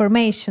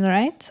transformation,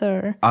 right?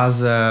 Or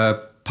as a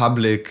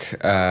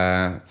public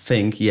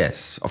thing,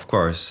 yes, of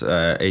course.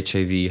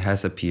 HIV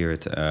has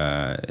appeared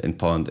in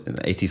Poland in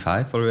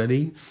 85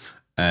 already.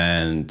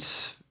 And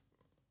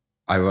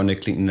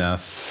ironically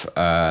enough,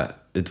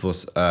 it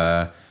was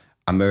an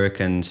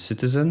American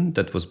citizen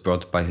that was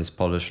brought by his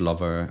Polish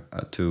lover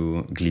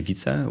to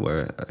Gliwice,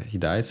 where he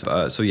died.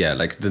 So yeah,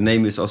 like the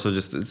name is also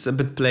it's a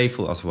bit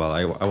playful as well.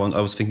 I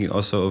was thinking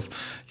also of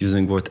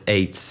using word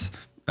AIDS,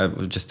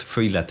 just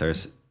 3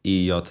 letters,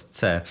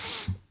 EJC,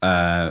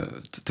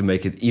 to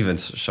make it even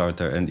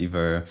shorter and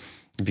even,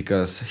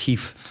 because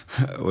HIV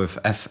with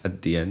F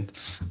at the end,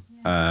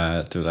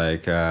 to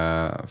like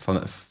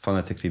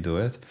phonetically do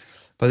it.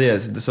 But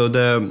yes, so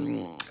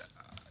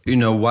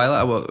while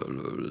I was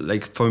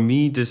like, for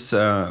me, this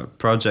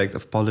project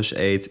of Polish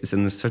AIDS is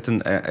in a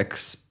certain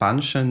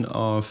expansion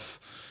of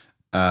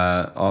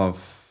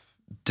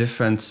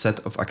different set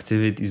of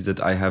activities that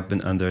I have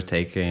been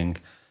undertaking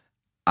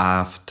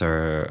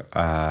after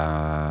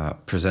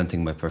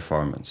presenting my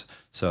performance.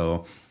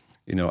 So,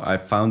 I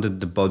found that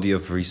the body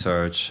of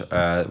research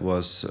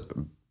was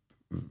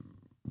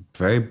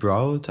very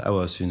broad. I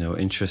was,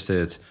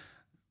 interested,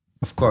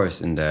 of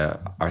course, in the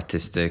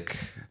artistic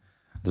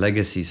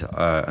legacies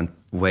and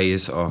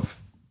ways of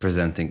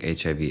presenting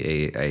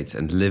HIV/AIDS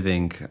and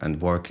living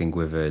and working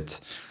with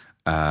it.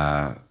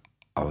 I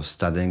was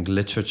studying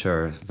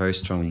literature, very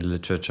strongly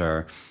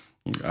literature,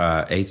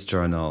 AIDS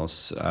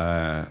journals,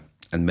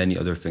 and many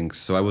other things.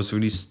 So I was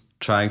really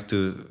trying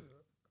to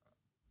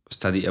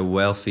study a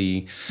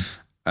wealthy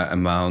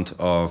amount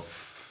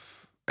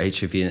of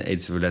HIV and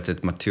AIDS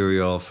related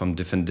material from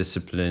different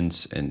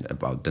disciplines in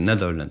about the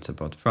Netherlands,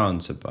 about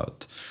France,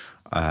 about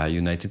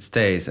United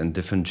States, and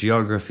different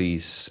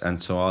geographies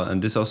and so on.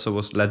 And this also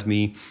was led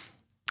me,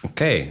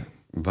 okay,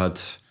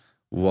 but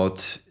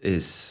what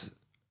is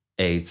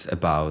AIDS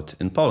about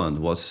in Poland?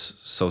 What's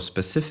so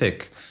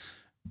specific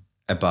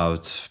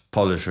about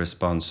Polish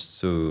response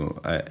to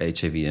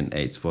HIV and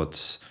AIDS?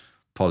 What's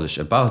Polish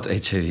about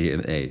HIV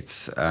and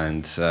AIDS?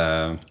 And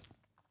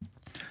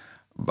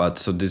but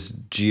so this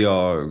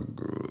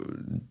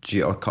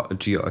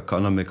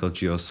geo-economical,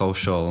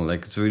 geosocial,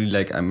 like it's really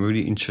like I'm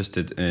really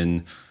interested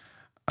in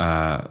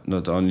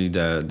not only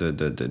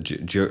the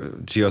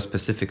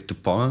geo-specific to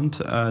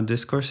Poland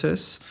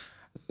discourses,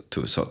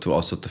 to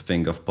also to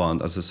think of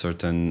Poland as a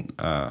certain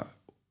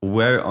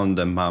where on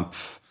the map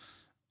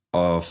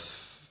of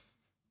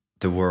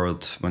the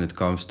world when it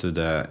comes to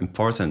the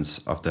importance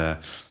of the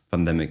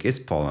pandemic is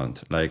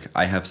Poland. Like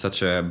I have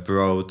such a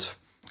broad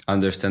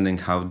understanding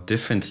how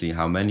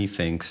many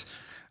things,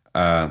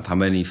 how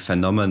many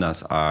phenomena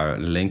are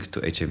linked to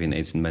HIV and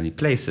AIDS in many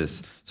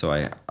places.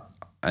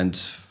 And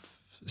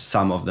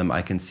some of them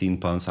I can see in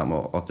Poland, some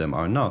of them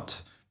are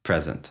not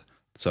present.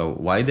 So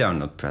why they are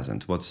not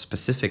present? What's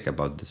specific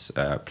about this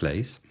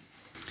place?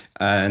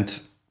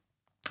 And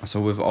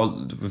so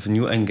with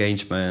new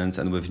engagements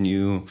and with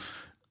new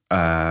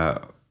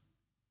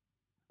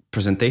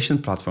presentation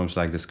platforms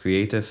like this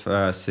Creative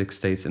Six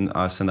States in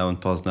Arsenal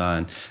and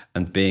Poznan,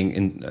 and being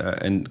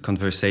in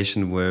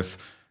conversation with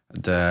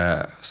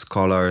the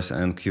scholars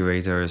and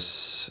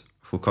curators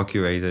who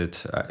co-curated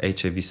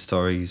HIV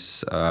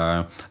Stories,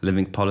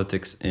 Living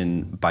Politics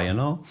in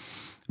Biennale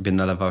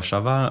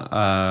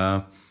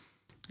Warszawa.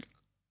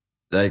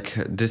 Like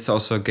this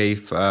also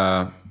gave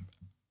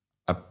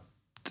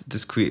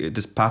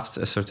this path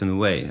a certain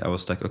way. I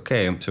was like,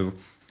 okay, so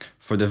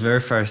for the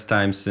very first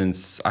time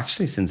since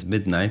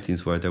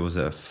mid-90s, where there was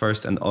a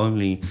first and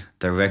only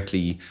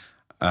directly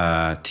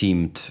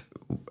themed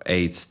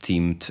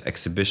AIDS-themed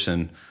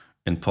exhibition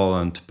in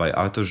Poland by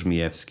Artur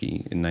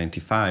Żmijewski in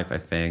 95, I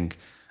think.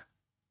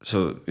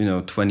 So,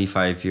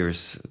 25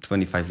 years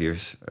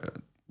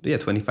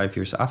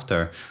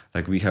after,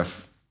 like we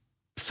have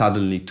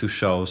suddenly two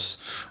shows,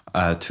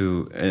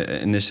 two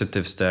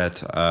initiatives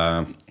that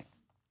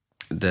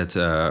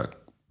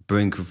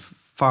bring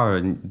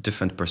far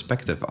different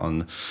perspective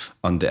on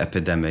the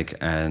epidemic.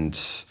 And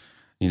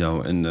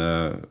in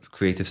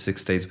Creative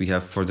Six States we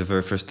have for the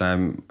very first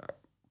time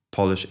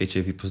Polish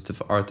HIV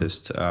positive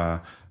artists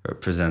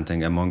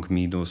presenting. Among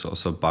me there's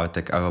also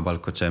Bartek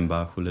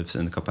Arobal-Koczemba, who lives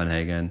in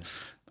Copenhagen,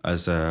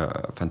 as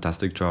a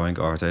fantastic drawing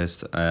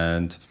artist.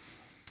 And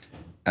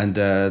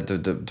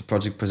the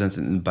project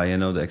presented in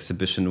Biennale, the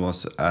exhibition,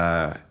 was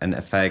an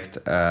effect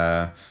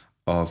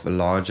of a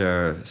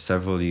larger,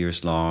 several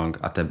years long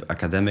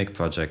academic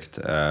project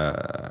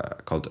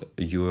called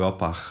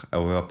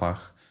Europach,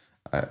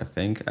 I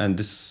think. And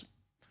this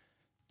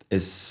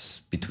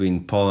is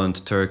between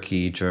Poland,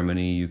 Turkey,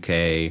 Germany, UK,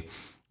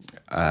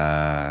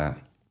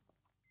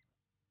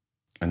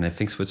 and I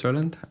think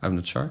Switzerland, I'm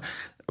not sure.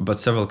 But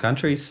several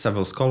countries,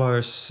 several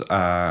scholars,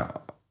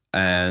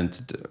 and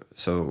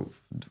so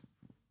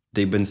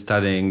they've been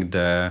studying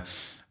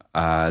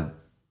how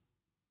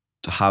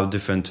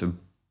different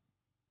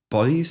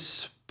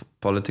bodies,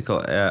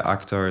 political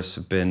actors,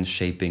 have been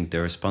shaping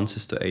their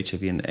responses to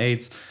HIV and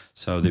AIDS.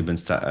 So they've been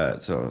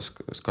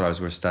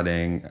scholars were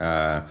studying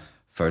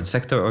third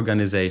sector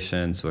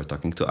organizations, were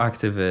talking to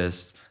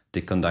activists.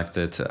 They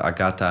conducted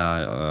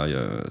Agata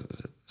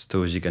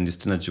Stołzik and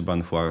Justyna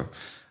Dziuban,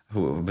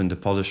 who have been the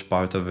Polish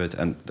part of it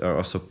and are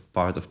also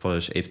part of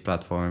Polish AIDS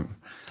platform.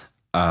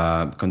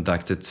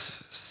 Conducted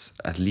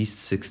at least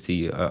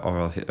 60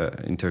 oral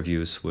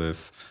interviews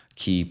with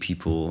key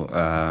people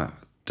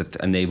that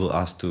enable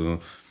us to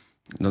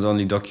not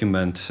only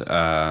document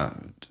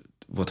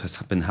what has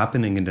been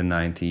happening in the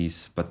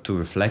 90s, but to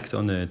reflect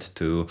on it,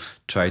 to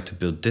try to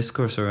build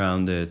discourse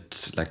around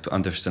it, like to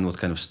understand what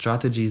kind of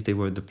strategies they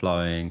were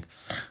deploying.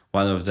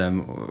 One of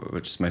them,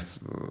 which is my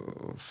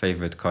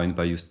favorite, coined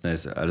by Justyna,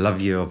 is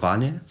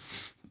lawierowanie.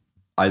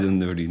 I don't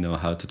really know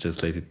how to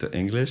translate it to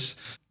English.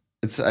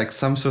 It's like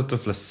some sort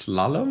of a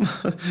slalom,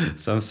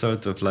 some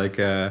sort of like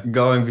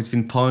going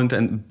between point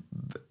and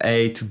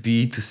A to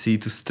B to C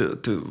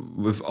to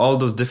with all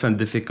those different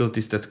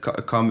difficulties that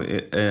come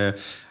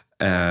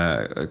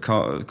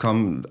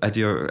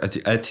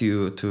at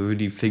you to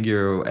really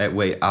figure a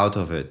way out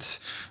of it.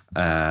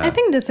 I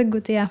think that's a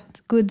good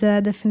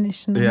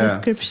definition and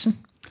description.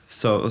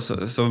 So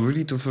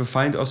really to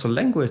find also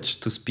language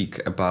to speak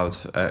about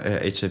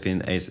HIV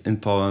and AIDS in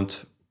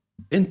Poland,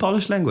 in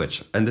Polish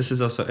language. And this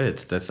is also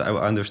it. I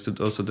understood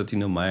also that,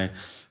 my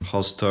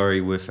whole story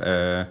with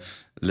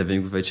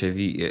living with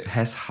HIV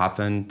has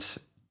happened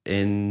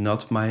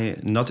not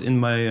in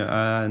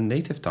my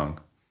native tongue.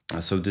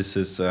 So this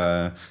is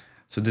the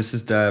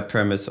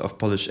premise of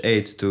Polish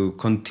AIDS, to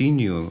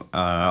continue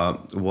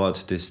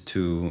what these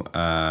two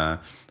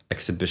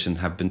exhibitions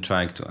have been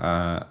trying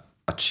to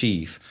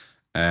achieve.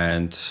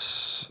 And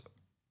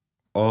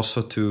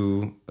also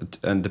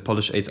and the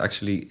Polish AIDS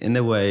actually in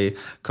a way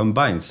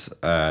combines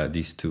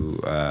these two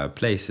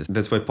places.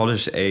 That's why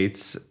Polish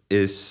AIDS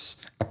is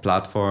a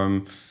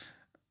platform,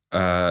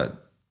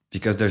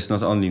 because there's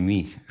not only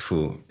me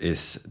who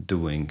is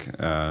doing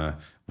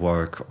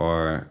work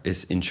or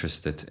is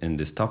interested in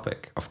this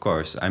topic. Of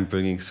course, I'm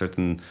bringing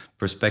certain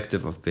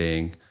perspective of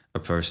being a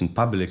person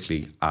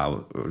publicly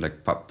out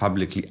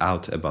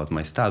about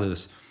my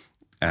status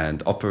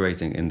and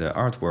operating in the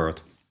art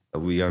world.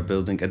 We are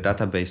building a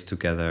database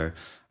together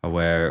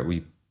where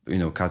we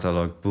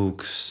catalog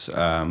books,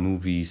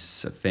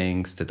 movies,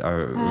 things that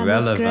are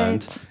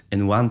relevant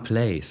in one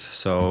place.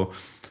 So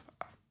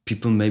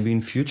people maybe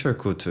in future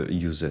could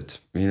use it,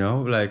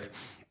 like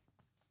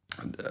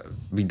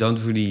we don't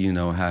really,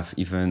 have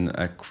even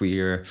a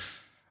queer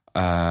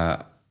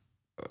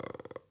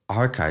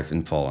archive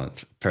in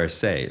Poland per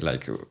se,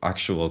 like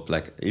actual,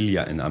 like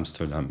Ilia in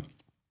Amsterdam.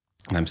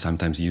 I'm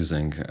sometimes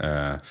using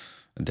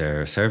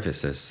their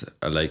services.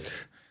 There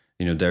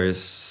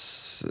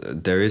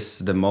is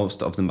the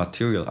most of the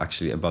material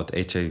actually about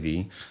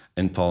HIV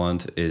in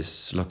Poland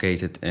is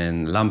located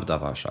in Lambda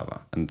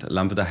Warszawa, and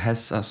Lambda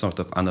has a sort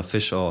of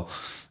unofficial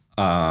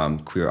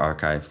queer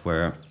archive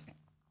where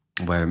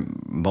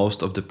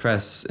most of the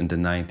press in the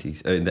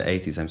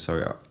 80s, I'm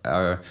sorry,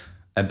 are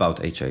about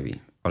HIV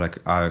or like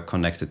are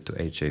connected to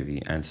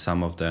HIV, and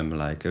some of them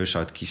like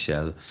Ryszard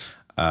Kisiel,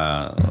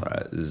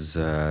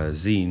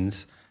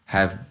 zines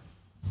have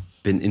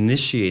been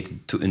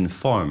initiated to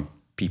inform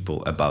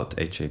people about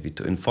HIV,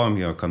 to inform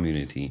your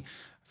community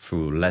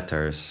through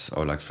letters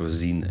or like through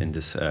zine in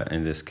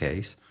this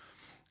case.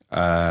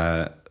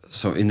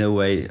 So in a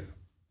way,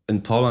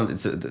 in Poland,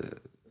 it's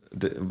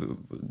the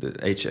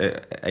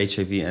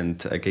HIV and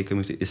gay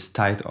community is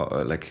tied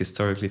like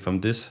historically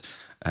from this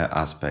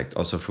aspect,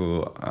 also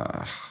through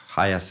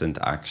Hyacinth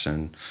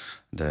Action.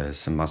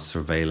 There's a mass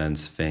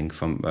surveillance thing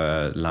from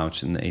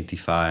launched in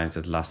 '85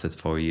 that lasted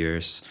 4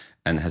 years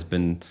and has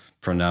been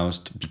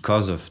pronounced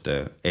because of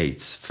the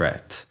AIDS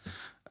threat.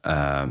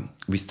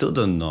 We still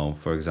don't know,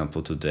 for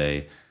example,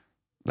 today,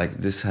 like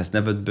this has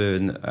never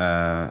been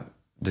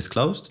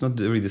disclosed, not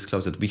really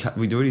disclosed, that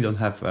we really don't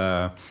have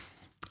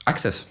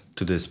access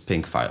to these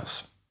pink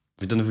files.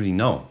 We don't really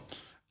know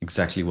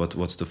exactly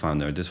what's to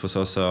find there. This was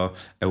also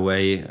a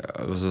way,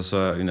 it was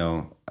also,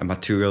 a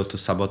material to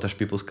sabotage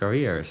people's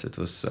careers. It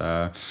was,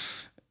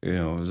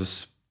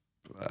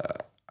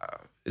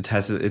 it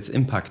has its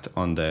impact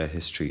on the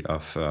history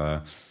of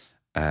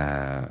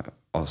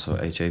also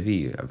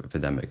HIV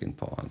epidemic in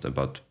Poland,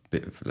 about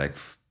like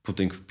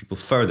putting people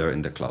further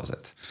in the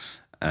closet.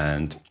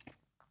 And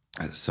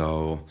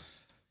so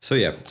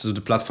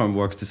the platform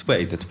works this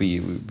way, that we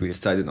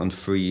decided on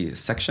 3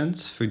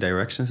 sections, 3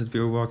 directions that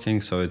we were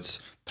working. So it's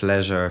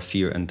pleasure,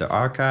 fear, and the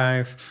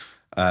archive.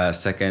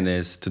 Second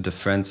is to the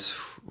friends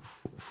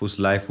whose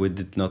life we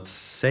did not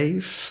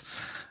save.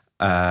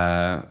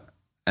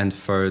 And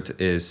third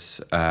is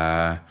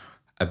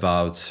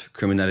about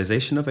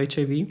criminalization of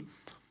HIV.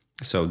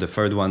 So the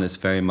third one is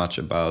very much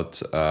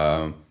about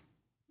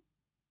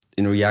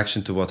in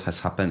reaction to what has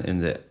happened in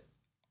the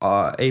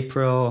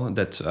April,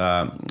 that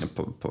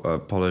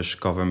Polish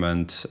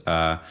government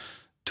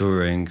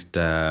during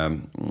the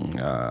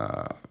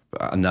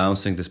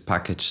announcing this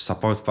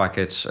support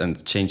package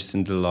and changes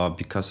in the law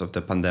because of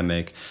the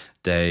pandemic,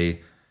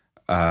 they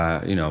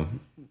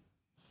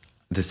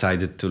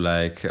decided to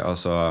like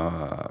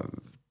also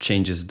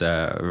changes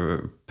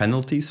the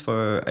penalties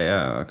for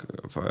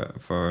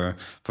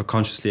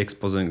consciously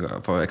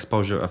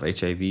exposure of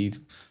HIV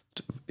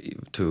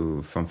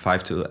to from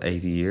 5 to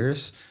 80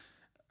 years.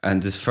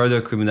 And this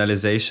further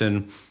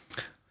criminalization,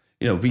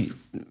 no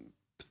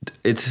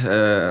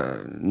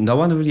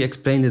one really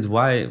explained it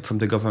from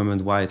the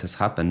government why it has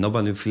happened.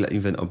 Nobody feel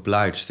even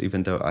obliged,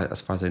 even though,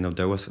 as far as I know,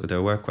 there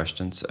were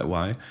questions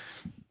why.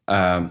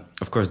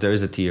 Of course, there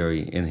is a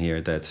theory in here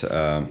that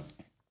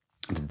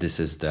this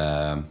is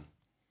the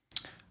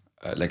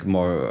like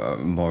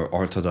more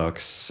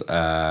orthodox,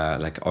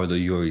 like Ordo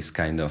Iuris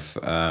kind of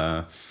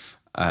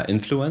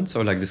influence,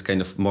 or like this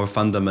kind of more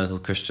fundamental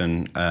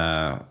Christian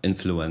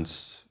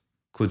influence.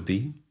 Could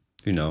be,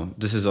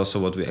 this is also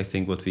what we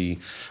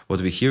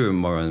hear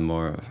more and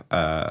more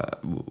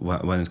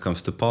when it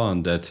comes to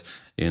Poland, that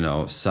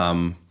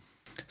some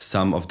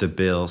of the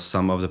bills,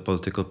 some of the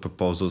political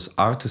proposals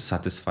are to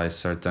satisfy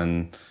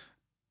certain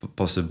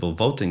possible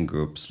voting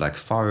groups like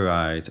far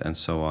right and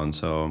so on.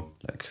 So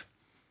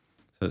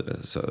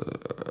this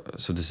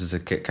is a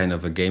kind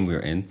of a game we're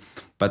in.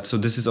 But so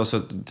this is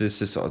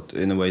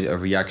in a way a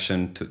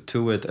reaction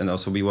to it, and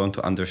also we want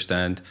to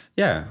understand,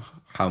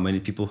 how many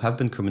people have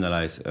been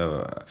criminalized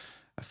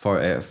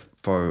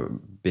for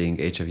being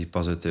HIV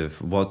positive,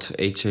 what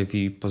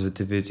HIV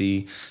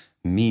positivity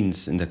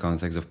means in the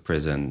context of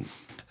prison.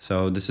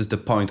 So this is the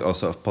point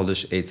also of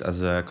Polish AIDS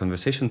as a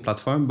conversation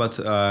platform.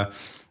 But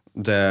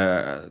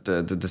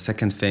the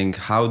second thing,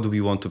 how do we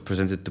want to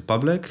present it to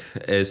public,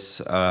 is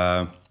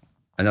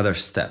another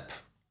step.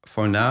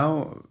 For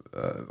now,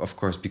 of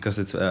course, because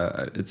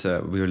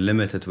we're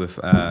limited with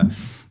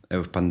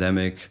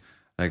pandemic.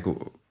 Like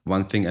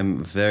one thing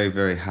I'm very,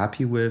 very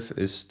happy with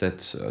is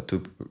that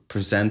to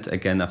present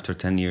again after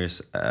 10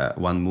 years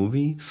one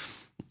movie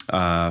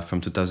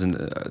from 2000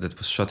 that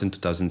was shot in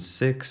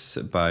 2006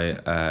 by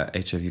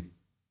HIV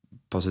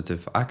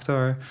positive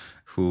actor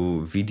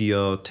who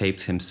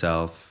videotaped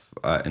himself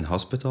in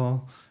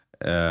hospital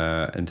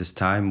in this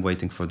time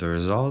waiting for the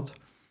result.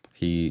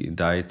 He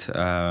died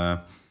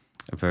a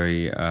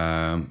very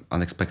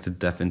unexpected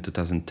death in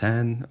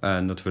 2010,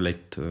 not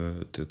related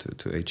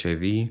to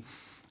HIV.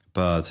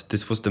 But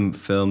this was the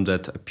film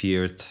that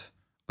appeared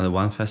on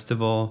one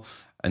festival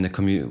and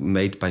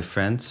made by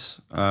friends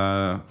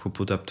who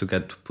put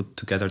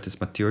together this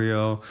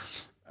material,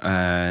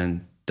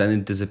 and then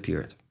it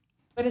disappeared.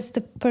 What is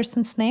the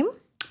person's name?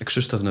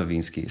 Krzysztof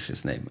Nowinski is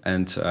his name,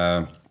 and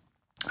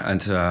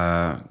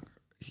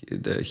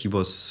he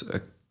was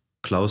a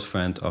close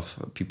friend of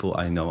people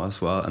I know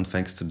as well, and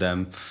thanks to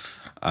them,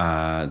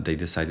 they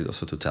decided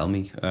also to tell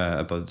me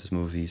about this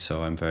movie.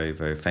 So I'm very,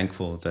 very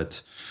thankful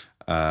that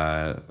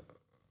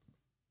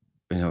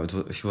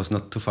he was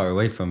not too far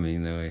away from me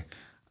in a way.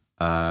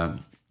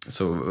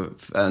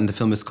 And the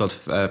film is called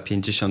 50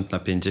 na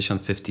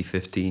 50,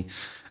 50-50.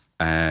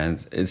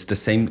 And it's the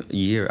same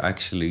year,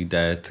 actually,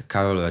 that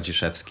Karol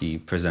Radziszewski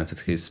presented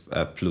his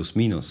Plus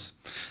Minus.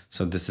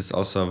 So this is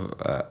also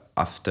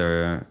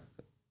after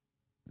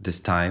this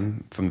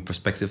time, from the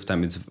perspective of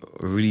time, it's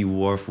really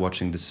worth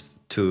watching these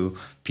two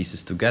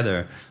pieces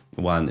together.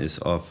 One is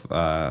of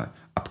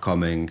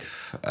upcoming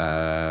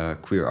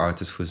queer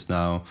artist who's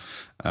now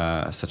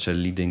such a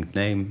leading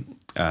name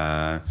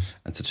and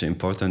such an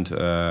important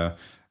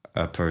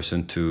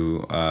person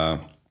to...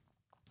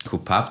 who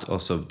paved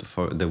also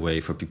for the way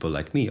for people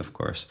like me, of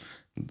course,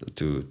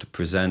 to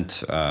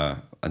present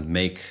and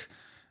make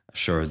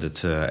sure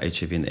that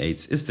HIV and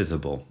AIDS is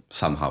visible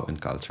somehow in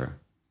culture.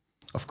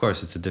 Of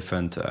course, it's a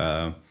different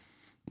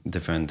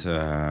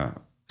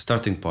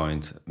starting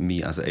point.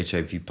 Me as an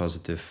HIV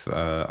positive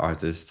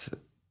artist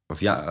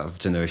of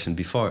generation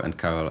before, and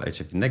Karol,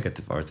 HIV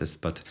negative artist.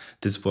 But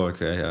this work,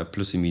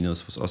 Plus y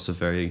Minus, was also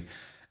very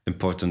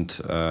important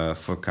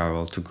for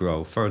Karol to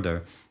grow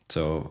further.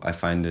 So I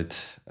find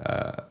it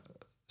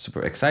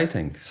super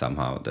exciting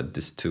somehow that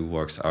these two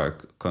works are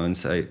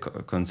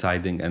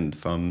coinciding and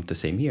from the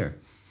same year.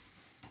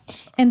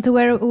 And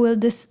where will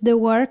the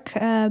work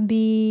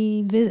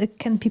be?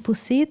 Can people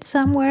see it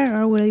somewhere,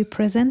 or will you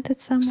present it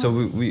somewhere? So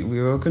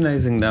we're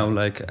organizing now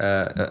like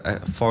a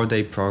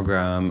 4-day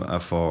program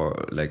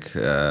for like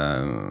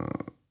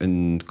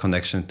in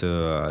connection to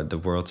the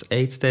World's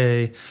AIDS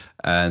Day,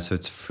 and so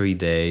it's 3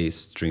 days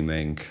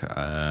streaming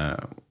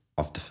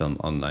of the film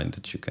online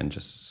that you can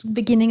just...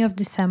 Beginning of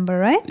December,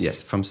 right?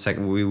 Yes, from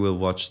we will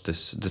watch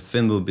this. The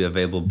film will be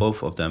available,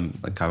 both of them.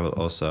 Karol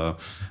also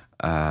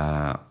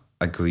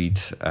agreed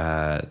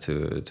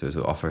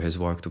to offer his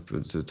work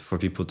for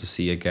people to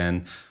see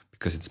again,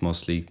 because it's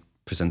mostly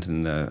presented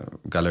in the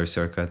gallery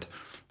circuit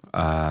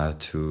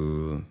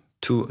to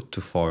 2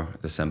 to 4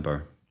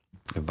 December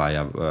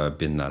via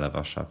Biennale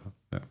Warszawa.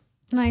 Yeah.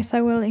 Nice.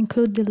 I will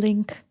include the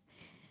link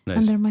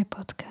under my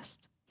podcast.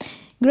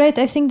 Great.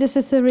 I think this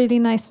is a really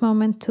nice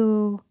moment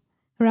to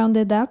round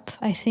it up.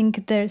 I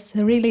think there's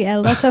really a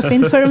lot of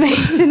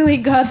information we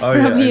got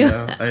from you.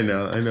 I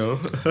know.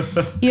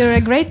 You're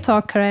a great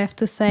talker, I have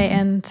to say,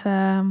 and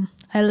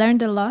I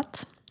learned a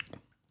lot.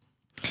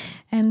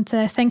 And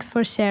thanks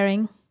for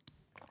sharing.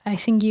 I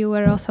think you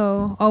were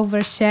also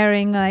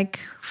oversharing, like,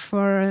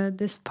 for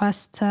this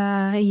past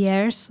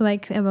years,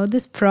 like, about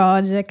this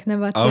project and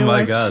about your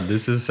work. God,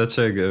 this is such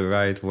a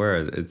right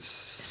word. It's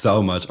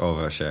so much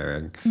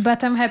oversharing.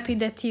 But I'm happy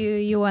that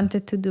you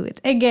wanted to do it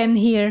again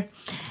here.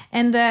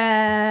 And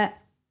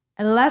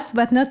last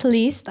but not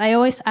least, I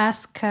always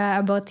ask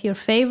about your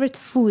favorite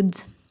food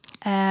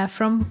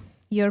from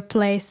your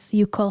place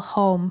you call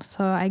home.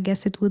 So I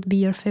guess it would be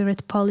your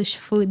favorite Polish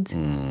food.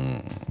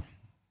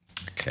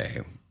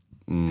 Okay.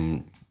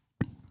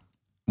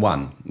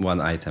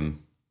 One item.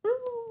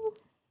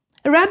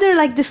 Rather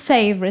like the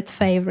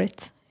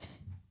favorite.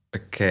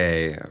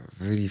 Okay,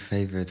 really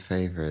favorite.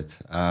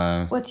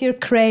 What you're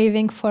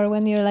craving for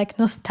when you're like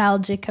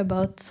nostalgic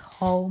about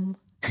home.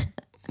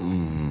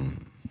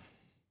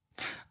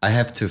 I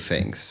have two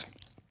things.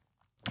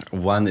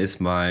 One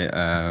is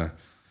my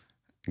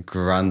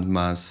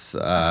grandma's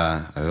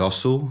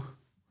rosół,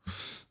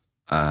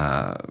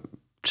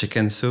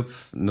 chicken soup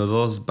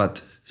noodles,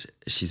 but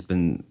she's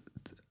been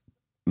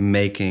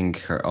making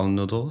her own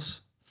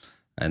noodles,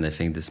 and I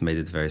think this made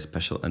it very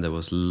special, and there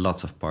was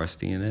lots of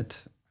parsley in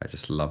it. I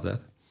just love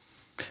that.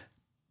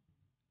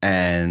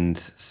 And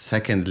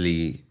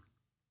secondly,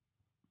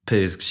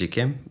 pyry z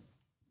gzikiem,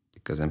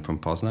 because I'm from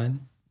Poznań.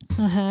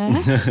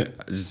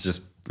 It's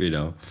just,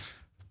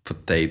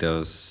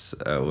 potatoes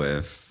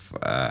with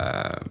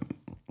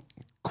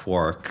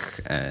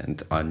quark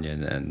and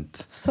onion and...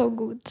 So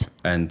good.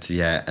 And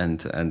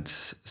and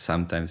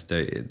sometimes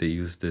they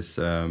use this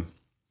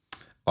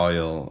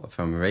oil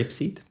from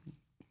rapeseed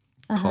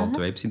called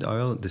rapeseed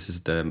oil. This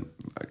is the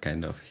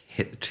kind of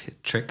hit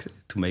trick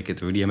to make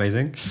it really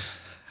amazing.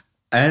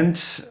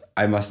 And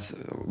I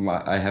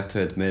have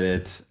to admit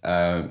it,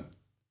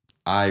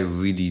 I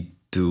really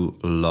do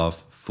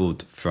love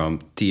food from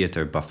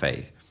theater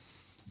buffet.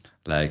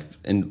 Like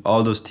in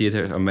all those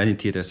theaters or many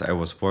theaters I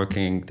was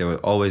working, there were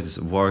always this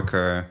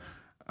worker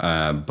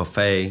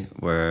buffet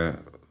where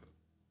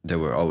there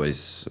were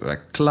always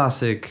like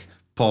classic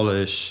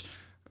Polish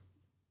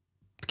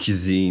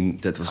cuisine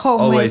that was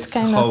Homemade always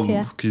kind of,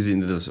 yeah. cuisine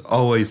that was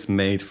always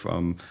made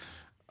from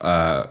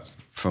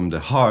the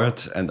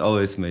heart and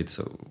always made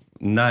so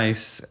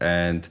nice.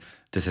 And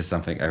this is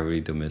something I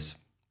really do miss.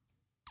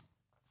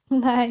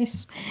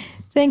 Nice.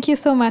 Thank you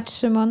so much,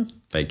 Szymon.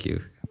 Thank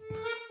you.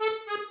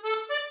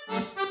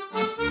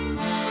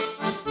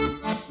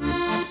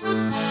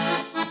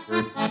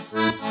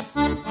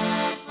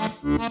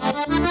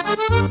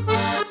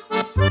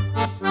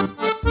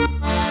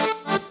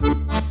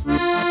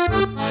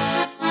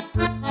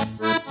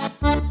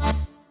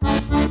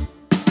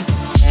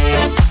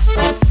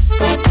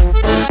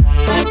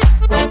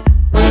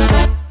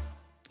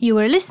 You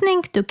were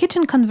listening to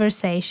Kitchen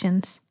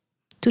Conversations.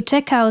 To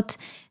check out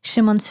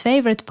Szymon's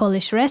favorite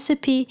Polish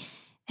recipe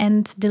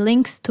and the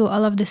links to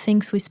all of the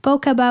things we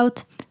spoke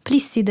about,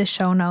 please see the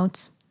show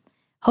notes.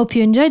 Hope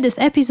you enjoyed this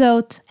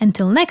episode.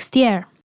 Until next year!